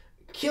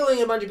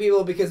killing a bunch of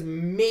people because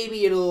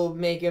maybe it'll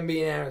make him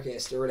be an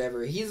anarchist or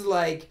whatever. He's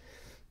like,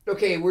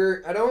 okay,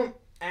 I don't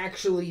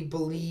actually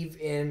believe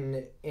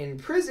in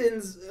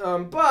prisons,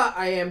 but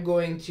I am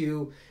going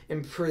to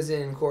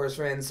imprison Korra's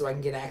friends so I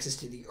can get access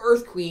to the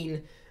Earth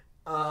Queen,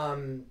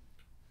 and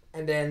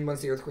then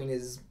once the Earth Queen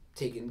is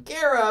taken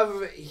care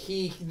of,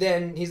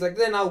 he's like,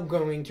 then I'm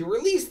going to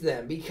release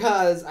them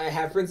because I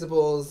have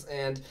principles,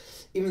 and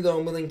even though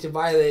I'm willing to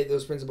violate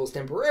those principles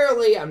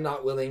temporarily, I'm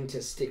not willing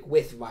to stick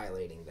with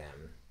violating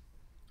them.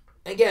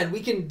 Again, we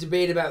can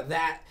debate about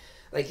that,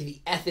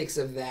 the ethics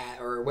of that,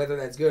 or whether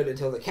that's good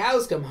until the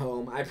cows come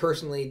home. I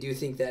personally do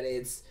think that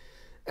it's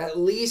at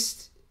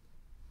least,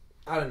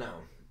 I don't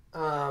know,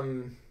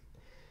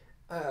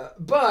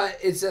 but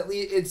it's at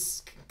least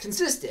it's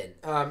consistent.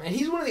 And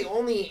he's one of the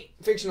only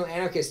fictional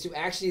anarchists who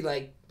actually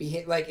like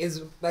behave like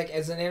is like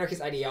as an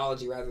anarchist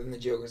ideology rather than the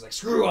Joker's like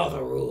screw all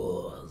the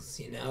rules,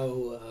 you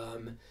know.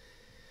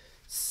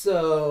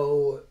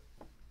 So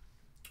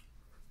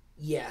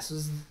yeah,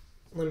 so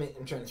I'm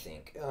trying to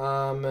think.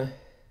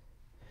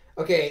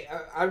 Okay,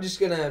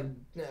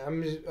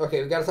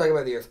 okay. We got to talk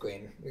about the Earth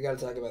Queen. We got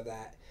to talk about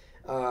that.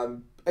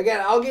 Again,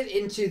 I'll get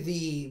into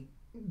the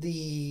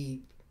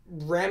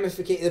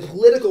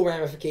political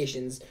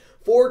ramifications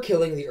for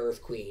killing the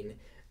Earth Queen.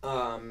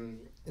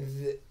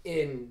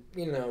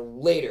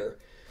 Later.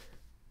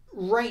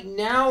 Right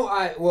now,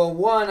 I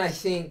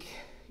think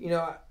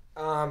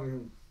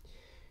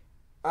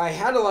I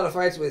had a lot of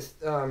fights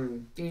with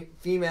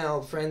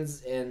female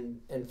friends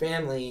and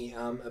family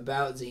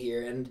about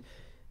Zaheer,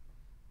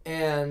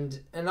 and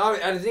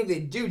I think they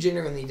do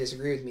genuinely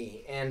disagree with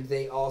me, and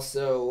they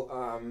also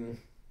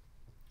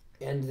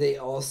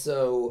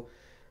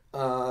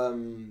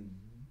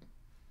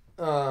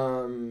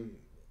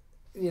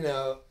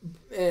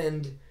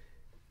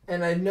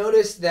and I've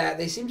noticed that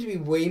they seem to be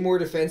way more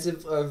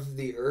defensive of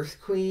the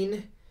Earth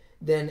Queen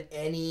than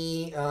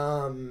any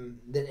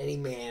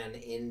man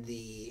in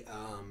the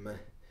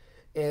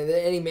and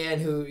any man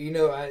who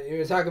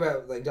I talk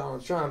about like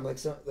Donald Trump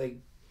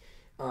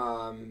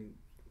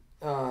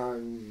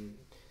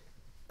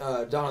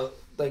Donald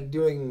like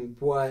doing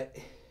what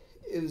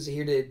it was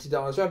here to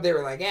Donald Trump. They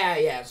were like yeah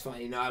it's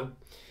fine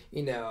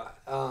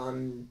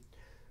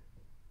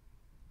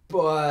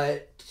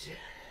but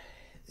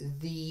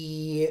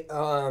the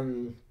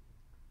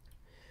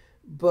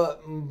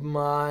but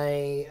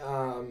my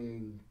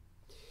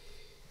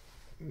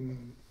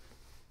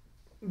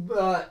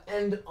but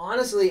and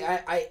honestly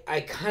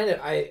I kind of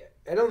I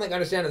don't like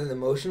understand it on the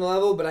emotional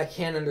level, but I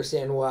can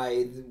understand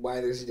why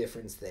there's a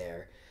difference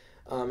there.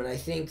 And I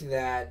think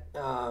that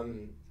I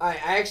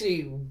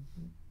actually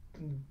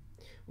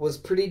was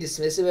pretty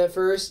dismissive at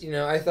first.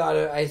 I thought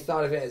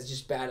of it as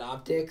just bad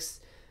optics.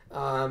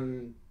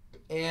 And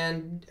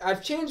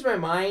I've changed my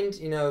mind.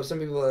 Some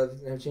people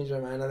have changed my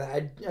mind on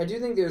that. I do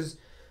think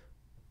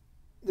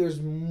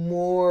there's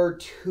more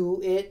to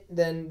it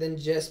than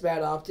just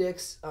bad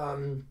optics.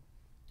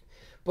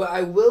 But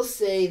I will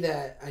say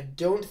that I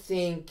don't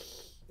think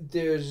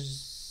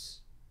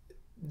there's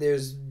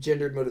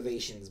gendered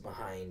motivations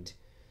behind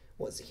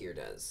what Zaheer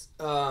does.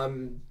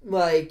 And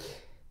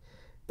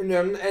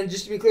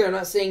just to be clear, I'm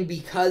not saying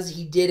because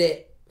he did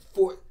it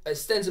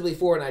ostensibly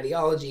for an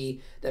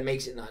ideology that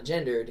makes it not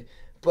gendered,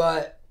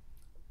 but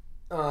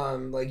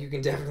you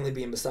can definitely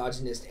be a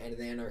misogynist and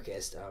an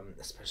anarchist,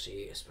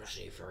 especially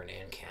for an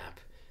ANCAP.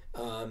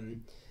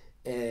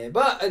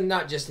 But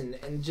not just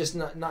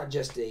not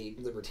just a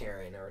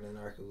libertarian or an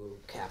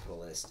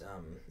anarcho-capitalist,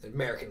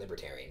 American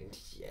libertarian.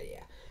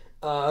 Yeah.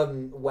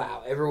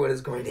 Wow, everyone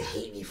is going to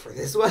hate me for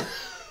this one.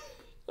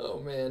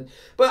 Oh man,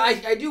 but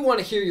I do want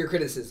to hear your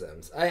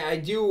criticisms. I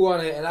do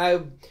want to,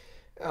 and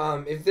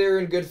if they're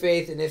in good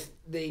faith and if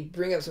they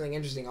bring up something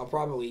interesting, I'll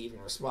probably even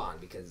respond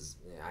because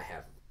I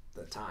have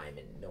the time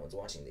and no one's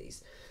watching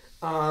these.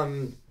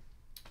 If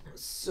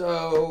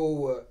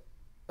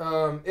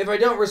I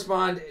don't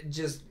respond,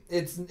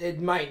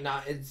 it might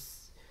not.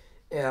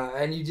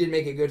 And you did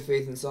make a good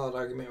faith and solid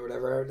argument or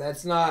whatever.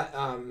 That's not.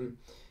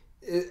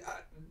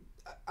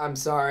 I'm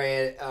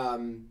sorry.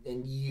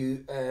 And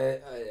you.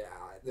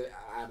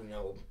 I don't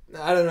know.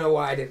 I don't know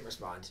why I didn't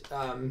respond.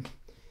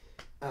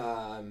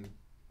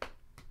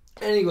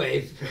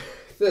 Anyway,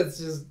 that's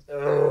just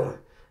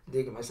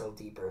digging myself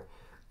deeper.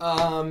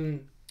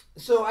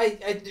 So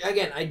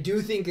I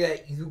do think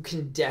that you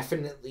can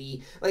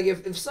definitely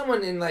if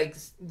someone in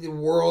the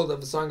world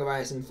of A Song of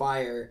Ice and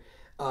Fire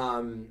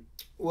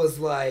was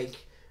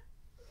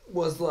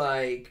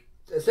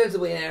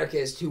ostensibly an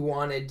anarchist who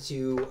wanted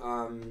to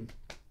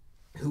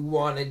who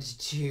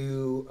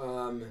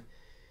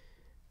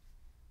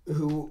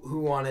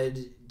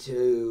wanted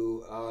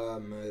to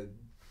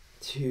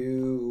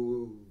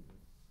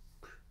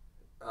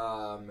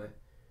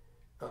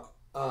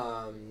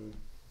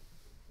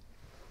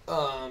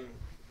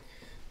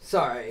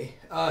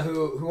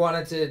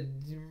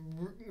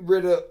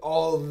rid of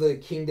all of the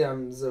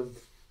kingdoms of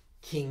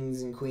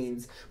kings and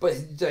queens, but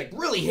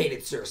really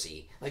hated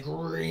Cersei,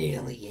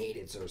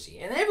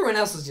 and everyone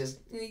else was just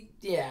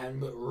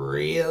but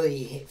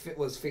really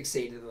was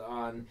fixated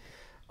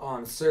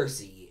on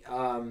Cersei.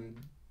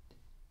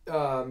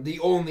 The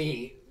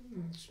only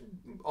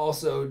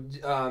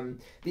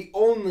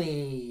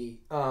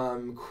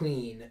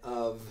queen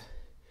of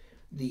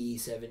the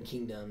Seven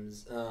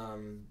Kingdoms.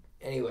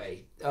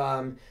 Anyway,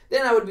 then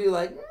I would be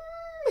like,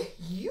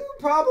 your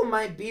problem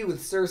might be with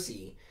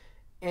Cersei.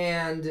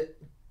 And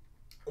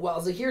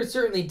while Zaheer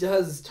certainly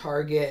does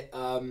target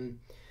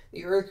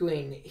the Earth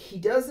Queen, he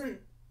doesn't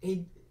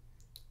seem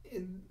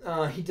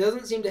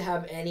to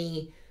have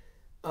any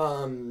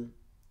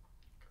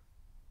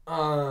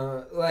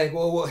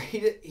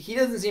he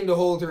doesn't seem to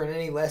hold her in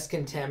any less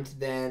contempt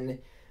than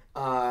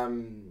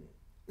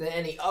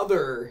any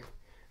other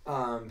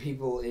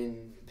people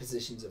in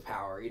positions of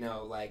power. You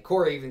know, like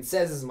Korra even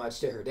says as much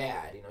to her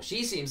dad. You know,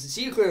 she seems to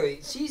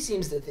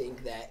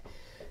think that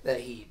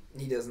he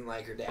doesn't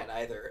like her dad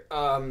either.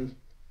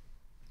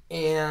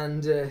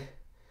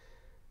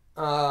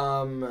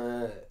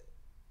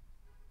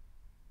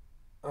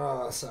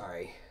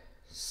 Sorry.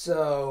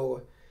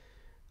 So,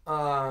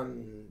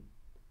 and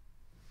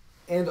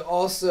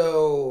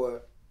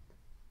also,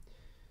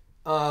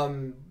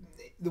 the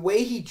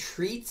way he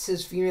treats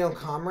his female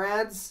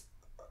comrades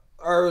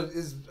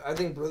is I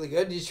think really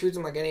good. He just treats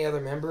them like any other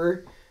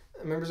members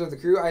of the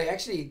crew. I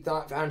actually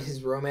found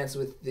his romance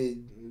with the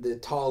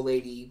tall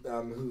lady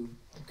who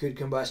could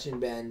combustion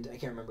bend. I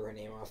can't remember her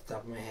name off the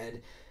top of my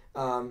head.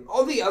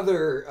 All the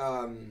other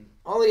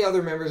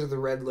members of the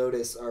Red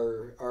Lotus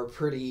are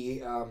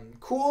pretty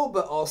cool,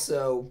 but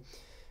also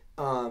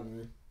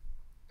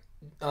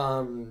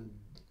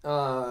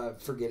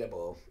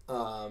forgettable.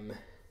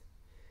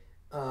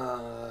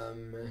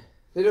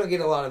 They don't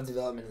get a lot of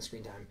development and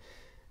screen time.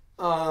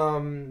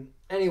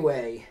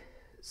 Anyway,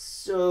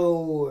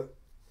 so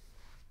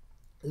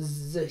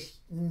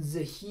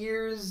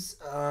Zaheer's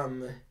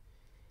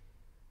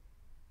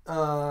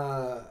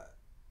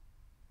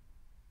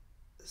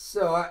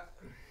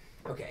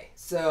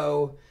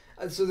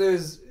so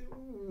there's,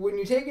 when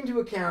you take into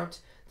account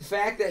the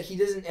fact that he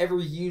doesn't ever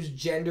use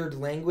gendered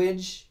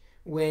language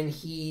when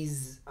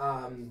he's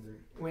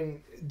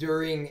when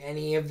during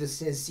any of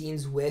his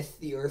scenes with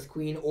the Earth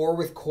Queen or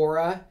with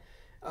Korra,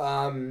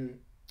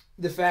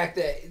 the fact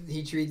that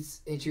he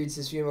treats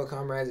his female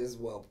comrades as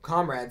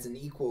comrades and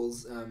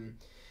equals,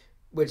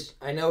 which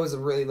I know is a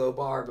really low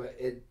bar, but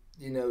it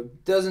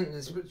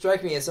doesn't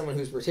strike me as someone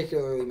who's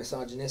particularly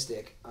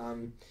misogynistic.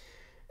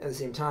 At the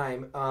same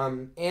time,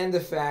 and the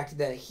fact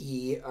that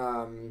he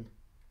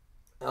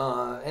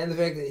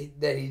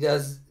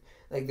does,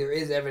 like, there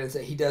is evidence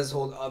that he does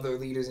hold other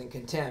leaders in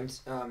contempt.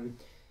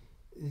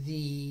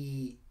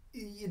 It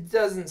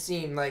doesn't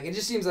seem like, it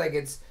just seems like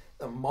it's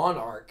the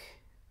monarch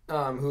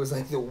who is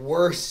like the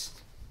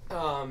worst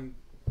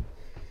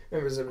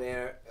members of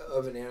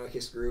an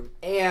anarchist group,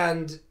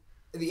 and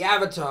the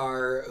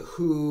Avatar,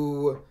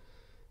 who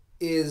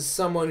is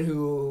someone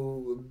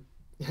who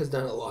has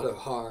done a lot of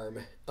harm.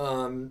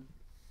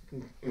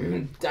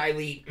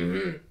 Dilate,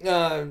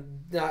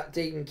 not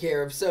taking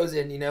care of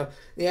Sozin.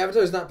 The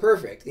Avatar is not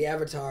perfect. The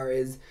Avatar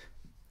is,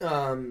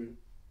 and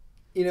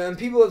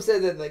people have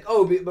said that, like,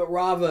 oh, but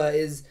Rava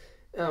is,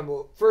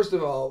 well, first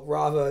of all,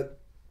 Rava,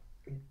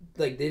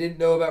 like, they didn't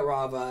know about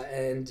Rava,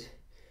 and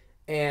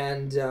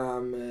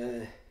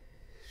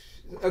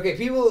okay,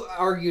 people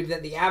argued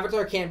that the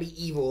Avatar can't be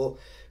evil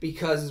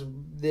because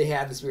they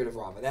have the spirit of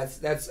Rava. I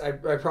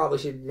probably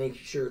should make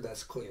sure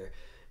that's clear.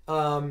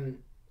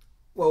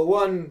 Well,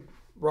 one,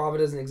 Rava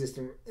doesn't exist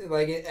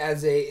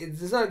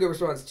it's not a good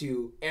response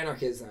to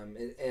anarchism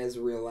as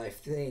a real life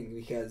thing,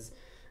 because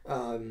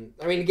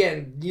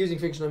again, using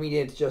fictional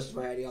media to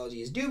justify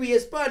ideology is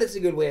dubious, but it's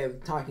a good way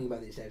of talking about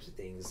these types of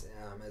things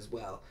as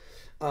well.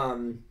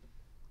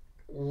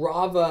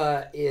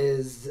 Rava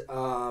is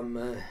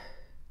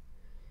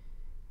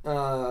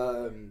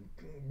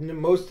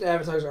most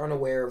avatars aren't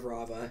aware of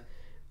Rava.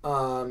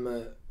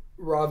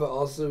 Rava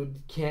also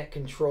can't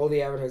control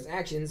the Avatar's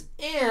actions,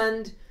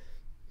 and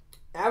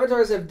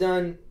Avatars have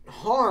done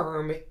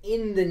harm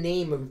in the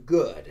name of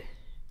good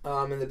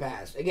in the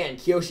past. Again,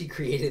 Kyoshi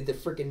created the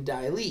frickin'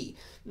 Dai Li,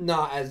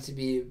 not as to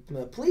be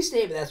a police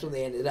state, but that's where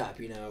they ended up,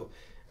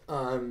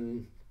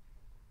 and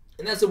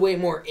that's a way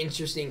more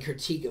interesting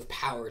critique of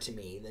power to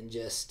me than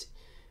just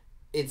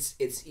it's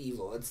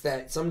evil. It's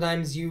that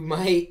sometimes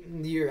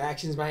your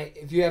actions might,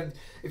 if your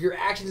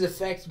actions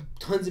affect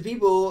tons of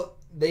people,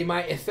 they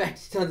might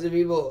affect tons of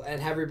people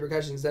and have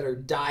repercussions that are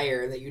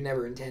dire that you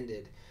never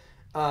intended.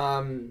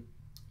 And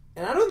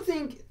I don't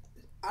think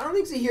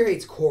Zaheer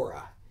hates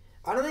Korra.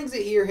 I don't think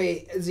Zaheer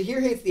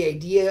hates the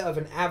idea of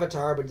an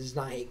Avatar, but does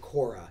not hate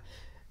Korra.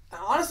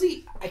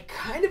 Honestly, I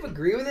kind of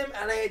agree with him,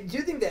 and I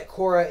do think that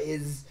Korra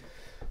is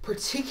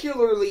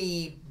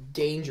particularly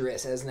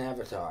dangerous as an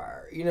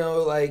Avatar.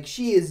 Like,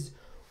 she is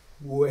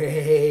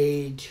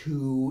way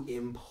too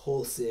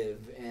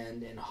impulsive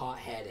and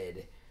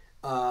hot-headed.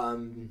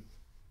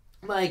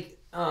 Like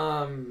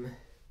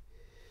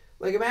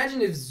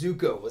imagine if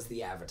Zuko was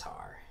the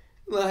Avatar.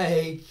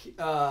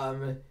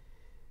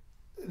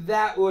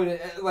 That would,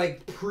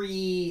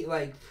 pre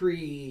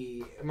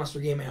Must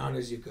Regain My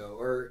Honor Zuko,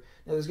 or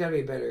no, there's gotta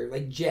be a better,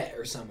 like Jet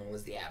or someone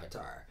was the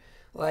Avatar.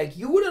 Like,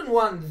 you wouldn't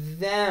want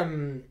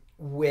them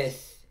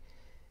with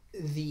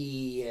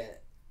the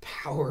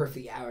power of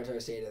the Avatar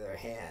state in their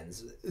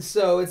hands.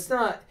 So it's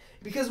not,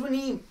 because when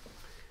he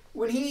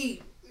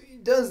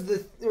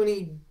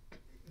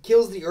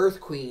kills the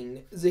Earth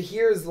Queen,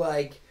 Zaheer's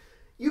like,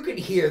 you could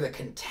hear the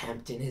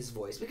contempt in his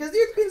voice, because the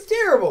Earth Queen's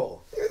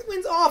terrible. The Earth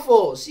Queen's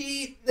awful.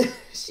 She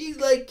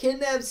like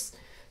kidnaps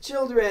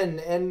children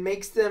and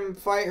makes them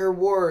fight her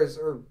wars,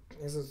 or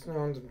as it's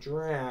known,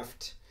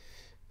 draft.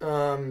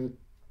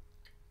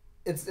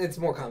 It's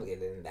more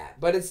complicated than that,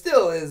 but it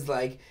still is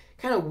like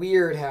kind of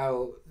weird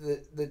how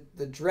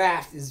the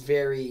draft is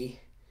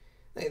very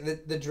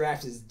like the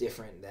draft is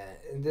different.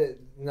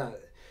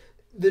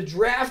 The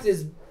draft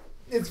is.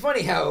 It's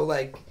funny how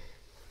like.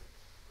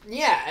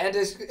 Yeah,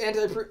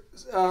 anti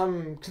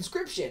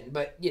conscription,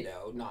 but you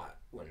know, not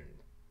when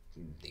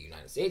the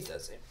United States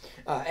does it.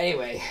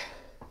 Anyway,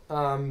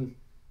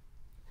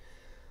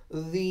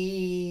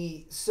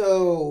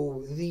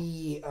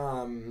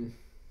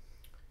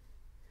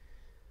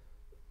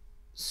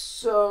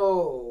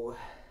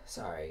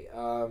 sorry.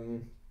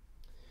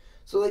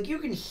 So like you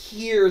can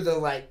hear the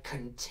like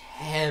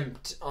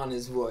contempt on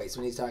his voice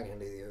when he's talking to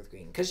the Earth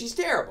Queen because she's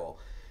terrible.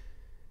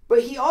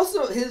 But he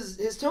also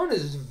his tone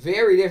is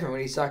very different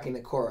when he's talking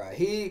to Korra.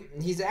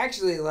 He's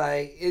actually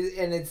like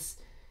this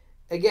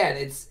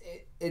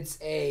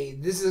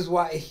is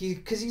why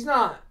because he's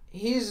not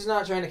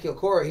trying to kill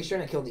Korra. He's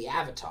trying to kill the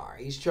Avatar.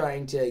 He's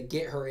trying to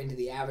get her into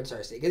the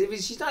Avatar state. Because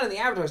if she's not in the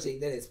Avatar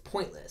state, then it's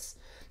pointless.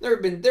 There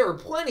were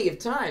plenty of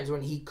times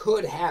when he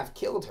could have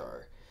killed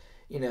her,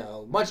 you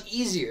know, much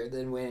easier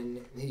than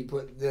when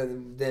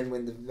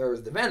there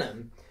was the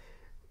venom.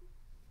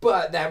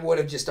 But that would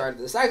have just started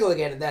the cycle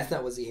again, and that's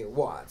not what Zaheer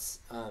wants.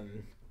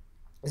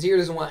 Zaheer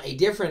doesn't want a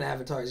different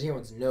Avatar. Zaheer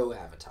wants no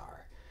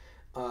Avatar.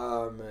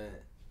 And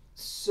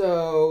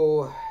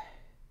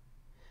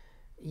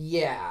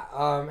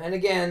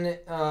again,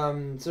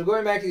 so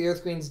going back to the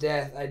Earth Queen's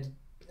death,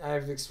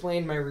 I've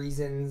explained my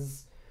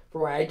reasons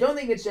for why I don't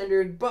think it's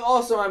gendered, but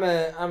also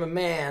I'm a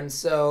man,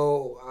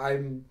 so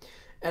I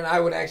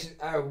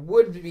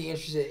would be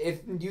interested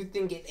if you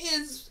think it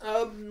is.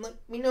 Let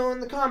me know in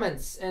the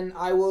comments, and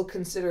I will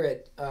consider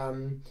it.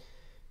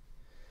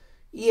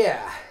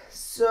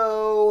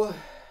 So,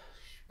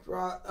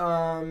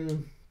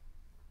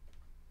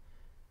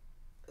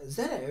 is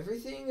that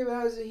everything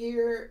about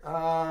Zaheer?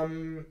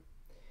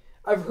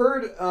 I've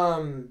heard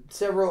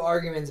several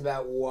arguments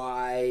about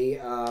why.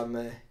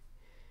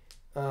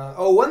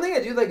 One thing I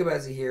do like about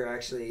Zaheer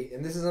actually,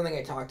 and this is something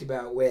I talked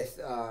about with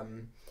a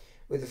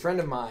friend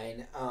of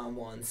mine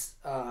once,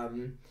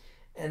 and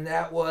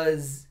that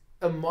was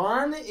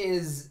Amon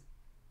is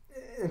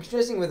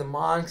interesting with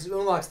Amon because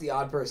Unalaq's the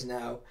odd person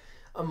out.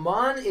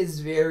 Amon is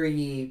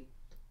very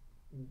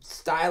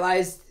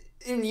stylized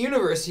in the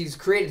universe. He's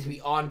created to be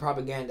on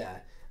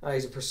propaganda.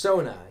 He's a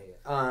persona.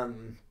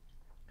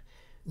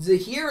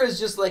 Zaheer is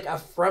just like a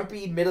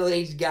frumpy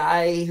middle-aged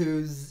guy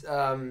who's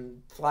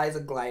flies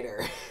a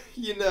glider.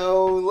 You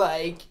know,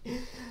 like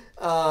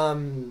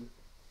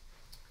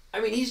I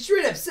mean, he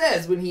straight up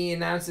says when he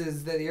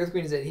announces that the Earth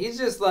Queen is dead, he's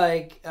just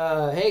like,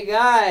 "Hey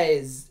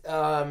guys,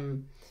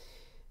 the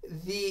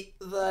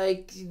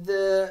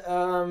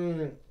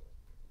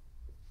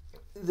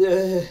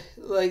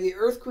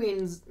Earth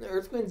Queen's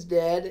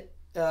dead.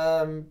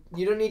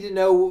 You don't need to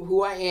know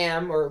who I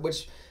am," or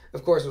which,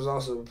 of course, was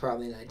also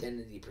probably an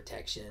identity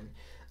protection.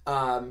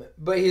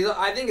 But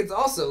I think it's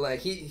also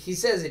like he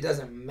says it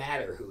doesn't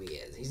matter who he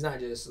is. He's not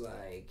just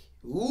like,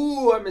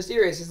 "Ooh, I'm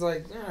mysterious." He's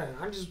like,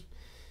 I'm just.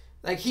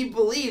 Like, he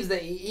believes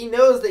that he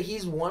knows that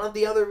he's one of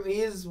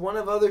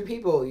other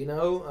people, you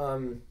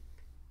know?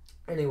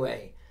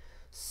 Anyway.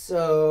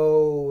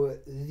 So,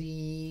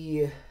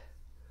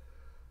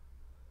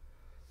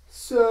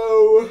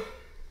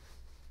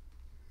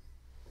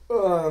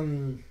 alright,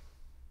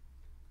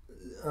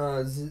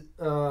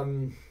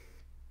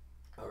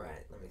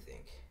 let me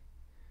think.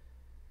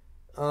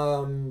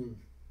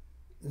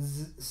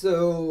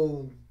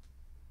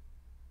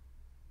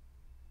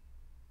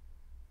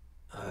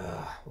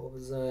 What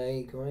was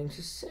I going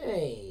to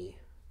say?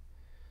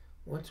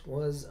 Let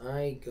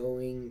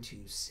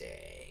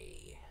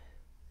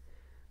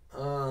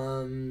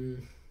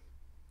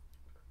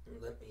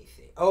me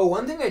think. Oh,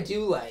 one thing I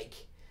do like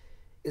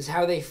is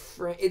how they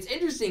it's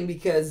interesting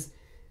because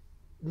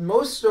in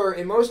most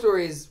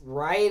stories,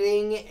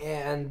 rioting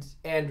and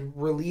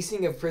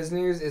releasing of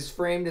prisoners is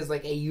framed as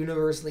like a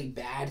universally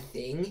bad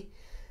thing,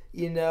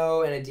 you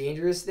know, and a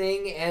dangerous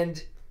thing.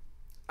 And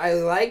I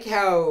like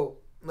how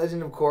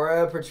Legend of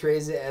Korra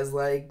portrays it as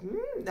like,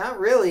 not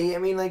really. I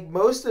mean, like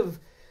most of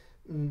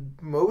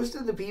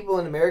the people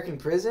in American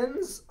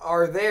prisons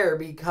are there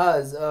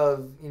because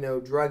of, you know,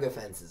 drug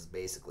offenses,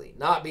 basically.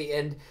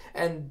 And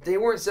they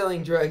weren't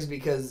selling drugs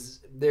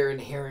because they're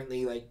inherent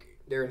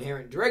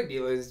drug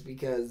dealers,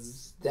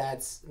 because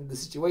that's the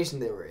situation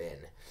they were in.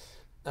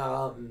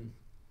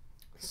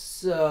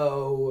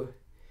 So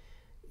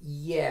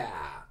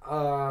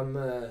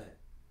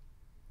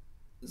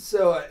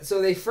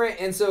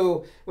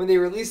when they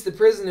release the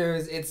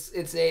prisoners,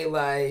 it's a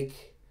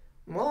like,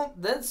 well,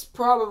 that's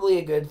probably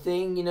a good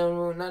thing, you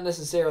know, not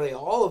necessarily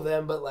all of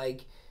them, but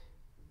like,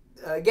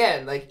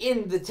 again, like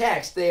in the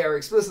text, they are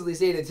explicitly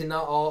stated to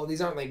not all,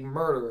 these aren't like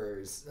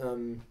murderers.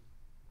 And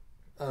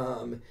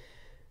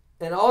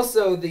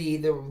also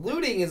the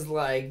looting is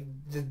like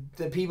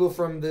the people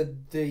from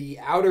the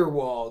outer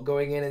wall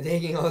going in and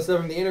taking all the stuff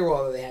from the inner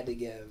wall that they had to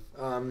give.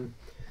 And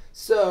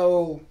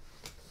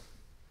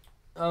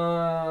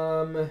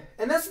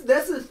that's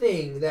the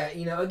thing that,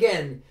 you know,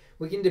 again,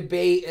 we can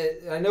debate.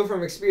 I know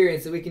from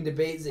experience that we can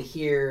debate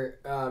Zaheer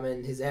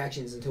and his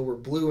actions until we're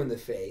blue in the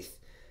face.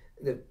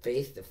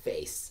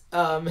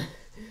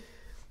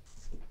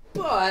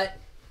 but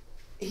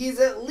he's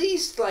at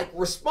least like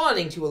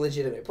responding to a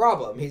legitimate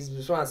problem. His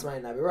response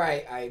might not be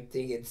right. I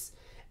think it's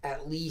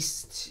at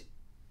least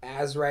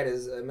as right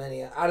as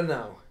many. I don't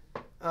know.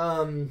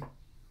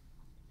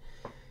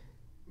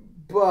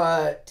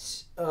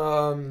 But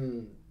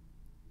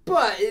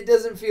it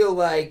doesn't feel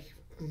like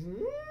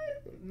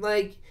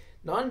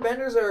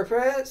non-benders are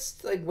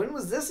oppressed. Like, when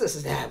was this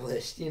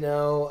established? You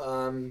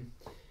know.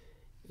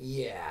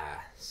 Yeah.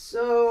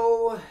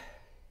 So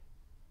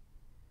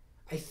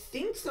I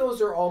think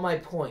those are all my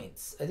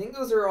points. I think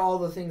those are all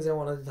the things I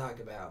wanted to talk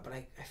about. But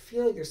I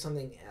feel like there's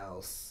something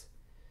else.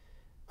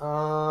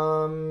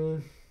 Let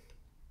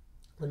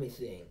me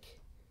think.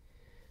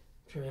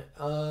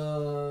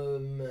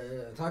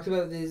 Talked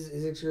about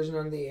his excursion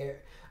on the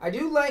air. I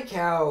do like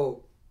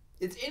how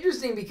it's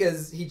interesting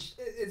because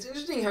it's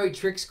interesting how he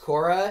tricks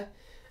Korra,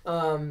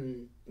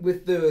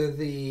 with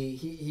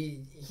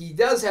he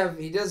does have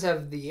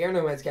the air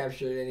nomads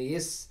captured, and he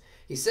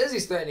says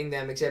he's threatening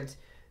them, except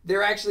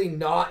they're actually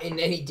not in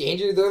any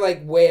danger. They're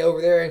like way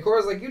over there, and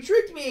Korra's like, "You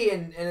tricked me,"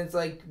 and it's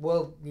like,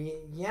 well,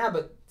 yeah,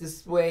 but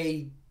this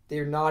way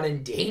they're not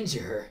in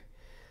danger.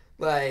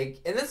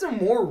 Like, and that's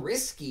more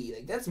risky.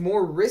 Like, that's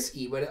more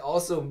risky, but it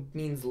also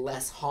means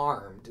less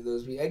harm to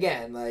those people.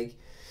 Again, like,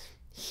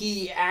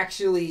 he's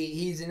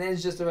an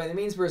ends justify the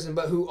means person,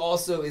 but who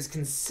also is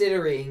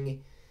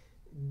considering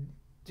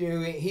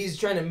he's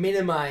trying to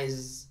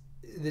minimize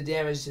the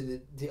damage to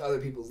the other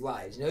people's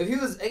lives. You know, if he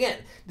was, again,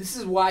 this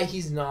is why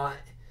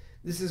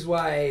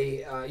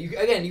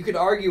you could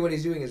argue what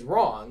he's doing is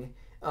wrong,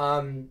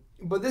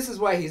 but this is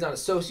why he's not a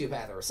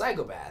sociopath or a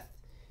psychopath,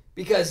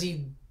 because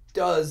he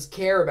does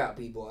care about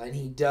people and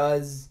he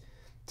does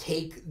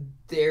take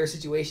their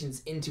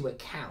situations into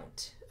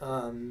account.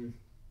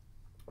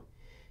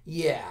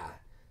 Yeah.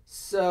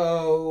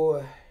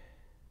 So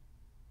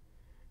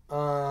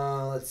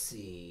let's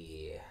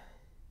see.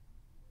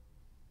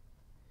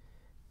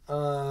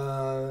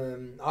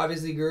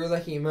 Obviously Guru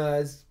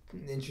Lahima is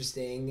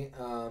interesting.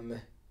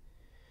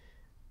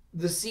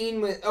 The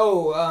scene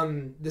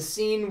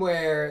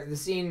where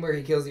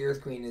he kills the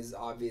Earth Queen is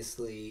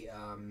obviously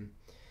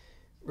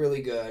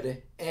really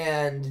good,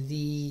 and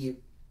the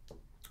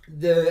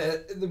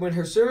when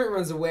her servant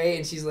runs away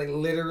and she's like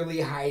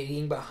literally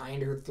hiding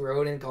behind her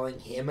throat and calling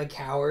him a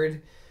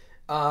coward,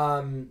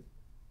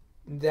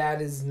 that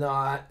is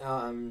not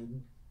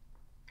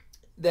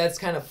that's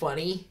kind of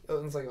funny.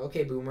 It's like,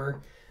 okay,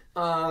 boomer.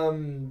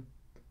 And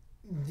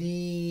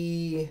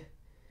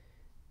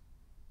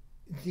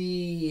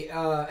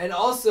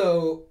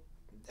also,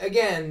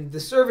 again, the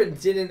servant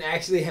didn't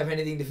actually have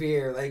anything to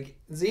fear. Like,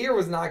 Zaheer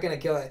was not gonna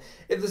kill it.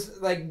 If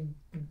this, like,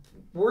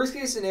 worst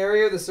case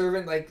scenario, the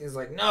servant like is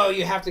like, no,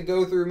 you have to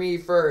go through me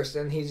first,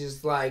 and he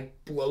just like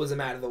blows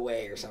him out of the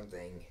way or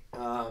something.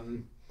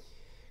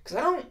 Because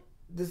I don't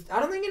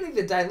think any of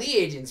the Dai Li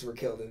agents were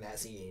killed in that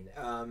scene.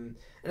 And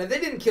if they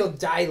didn't kill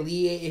Dai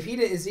Li, if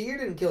Zaheer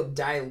didn't kill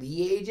Dai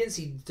Li agents,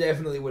 he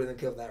definitely wouldn't have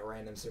killed that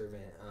random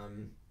servant.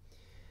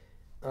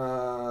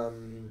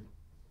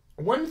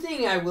 One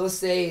thing I will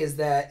say is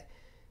that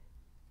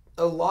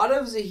a lot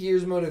of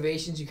Zaheer's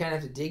motivations you kind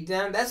of have to dig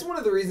down. That's one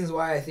of the reasons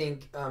why I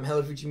think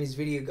Hello Fuchimi's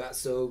video got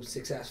so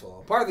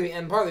successful. Partly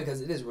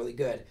because it is really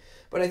good.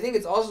 But I think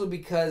it's also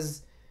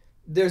because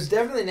there's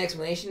definitely an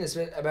explanation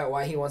about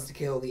why he wants to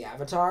kill the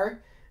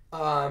Avatar.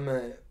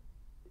 But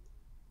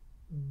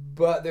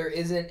there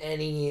isn't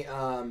any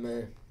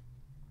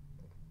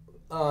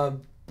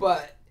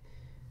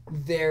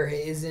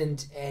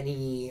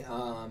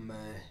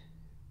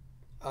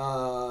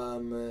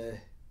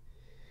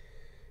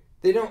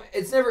they don't.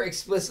 It's never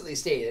explicitly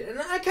stated, and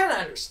I kind of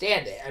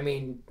understand it. I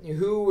mean,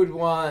 who would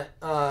want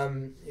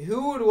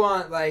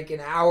like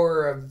an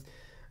hour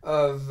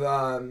of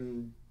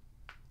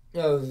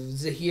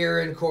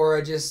Zaheer and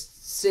Korra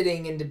just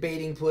sitting and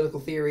debating political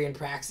theory and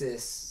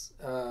praxis?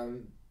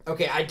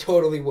 Okay, I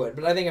totally would,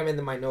 but I think I'm in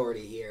the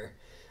minority here.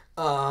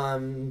 I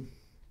mean,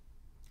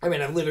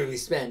 I've literally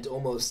spent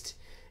almost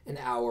an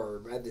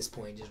hour at this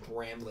point just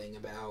rambling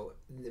about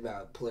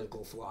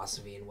political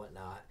philosophy and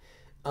whatnot.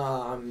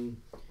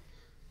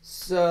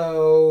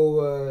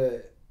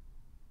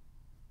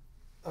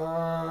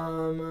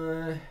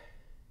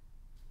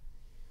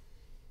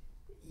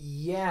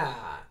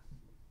 Yeah.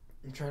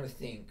 I'm trying to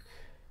think.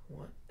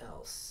 What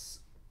else?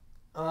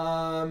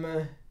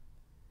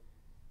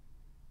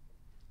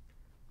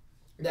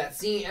 That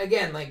scene,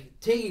 again, like,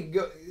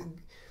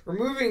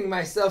 removing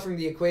myself from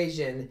the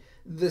equation,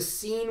 the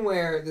scene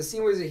where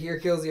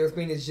Zaheer kills the Earth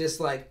Queen is just,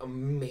 like,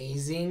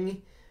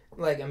 amazing.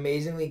 Like,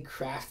 amazingly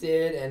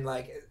crafted, and,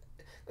 like,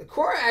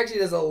 Korra actually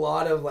does a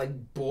lot of,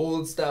 like,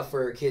 bold stuff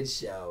for a kid's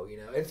show, you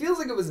know? It feels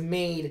like it was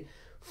made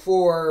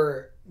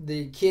for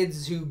the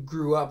kids who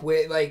grew up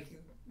with, like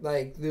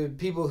the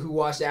people who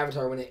watched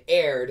Avatar when it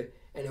aired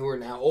and who are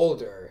now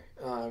older.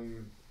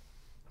 And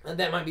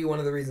that might be one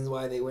of the reasons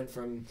why they went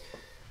from,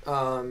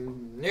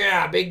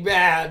 big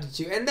bad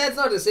to... And that's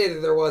not to say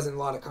that there wasn't a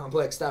lot of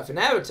complex stuff in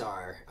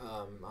Avatar.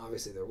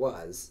 Obviously there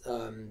was.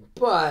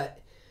 But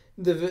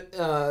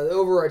the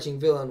overarching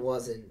villain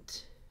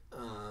wasn't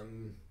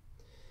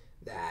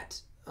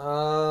that.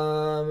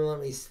 Let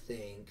me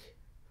think.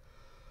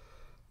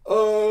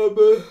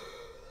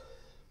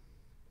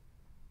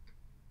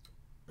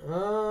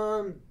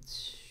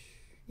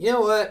 You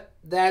know what?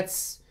 That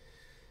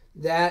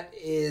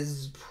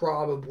is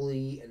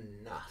probably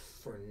enough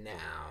for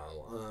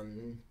now.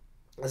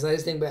 As I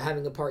just think about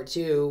having a part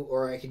 2,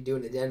 or I could do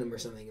an addendum or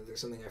something if there's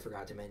something I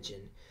forgot to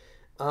mention.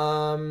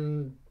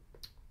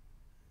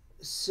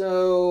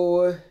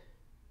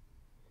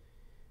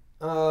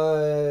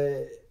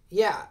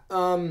 Yeah.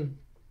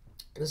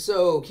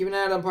 So keep an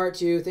eye out on part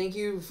 2. Thank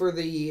you for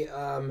the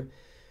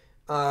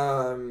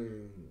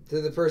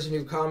to the person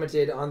who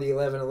commented on the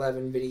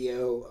 11/11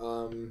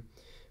 video,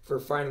 for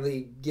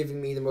finally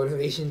giving me the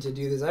motivation to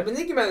do this. I've been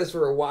thinking about this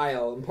for a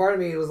while, and part of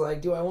me was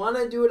like, do I want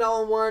to do it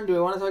all in one? Do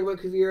I want to talk about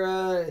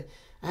Kuvira?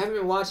 I haven't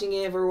been watching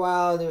it for a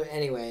while.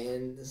 Anyway,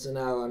 and so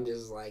now I'm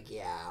just like,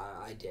 yeah,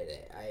 I did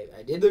it.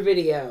 I did the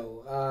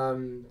video,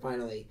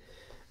 finally.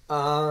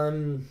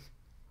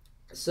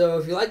 So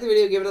if you like the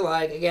video, give it a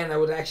like. Again, I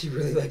would actually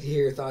really like to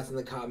hear your thoughts in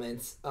the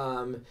comments.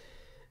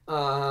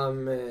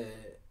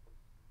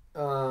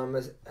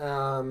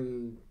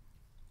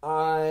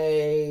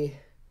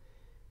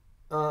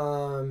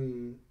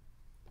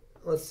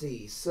 Let's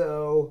see.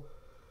 So,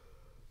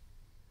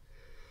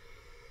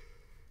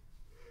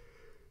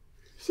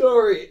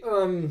 sorry.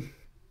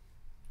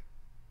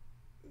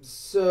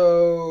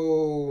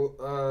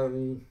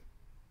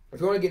 If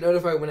you want to get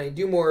notified when I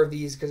do more of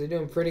these, because I do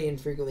them pretty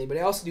infrequently, but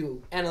I also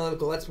do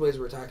analytical Let's Plays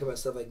where I talk about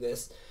stuff like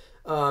this.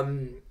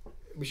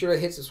 Be sure to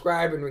hit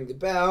subscribe and ring the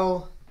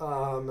bell.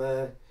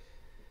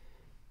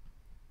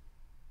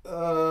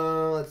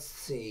 Let's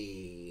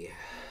see.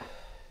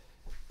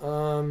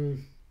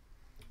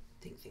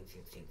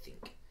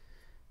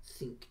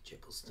 Think,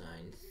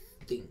 Jekyllstein.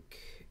 Think.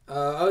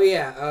 Oh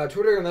yeah.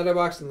 Twitter and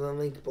Letterboxd in the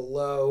link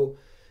below.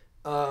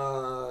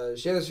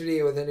 Share this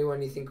video with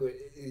anyone you think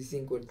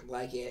would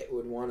like it,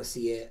 would want to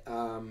see it.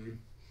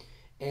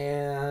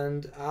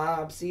 And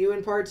see you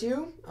in part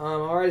 2.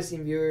 Alright,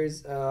 esteemed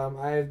viewers.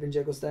 I've been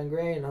Jekyllstein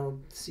Gray, and I'll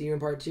see you in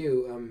part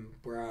 2,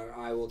 where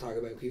I will talk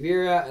about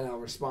Kuvira, and I'll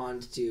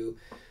respond to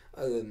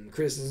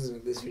criticisms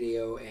of this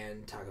video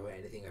and talk about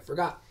anything I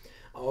forgot.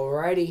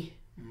 Alrighty.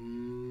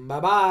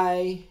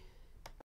 Bye-bye.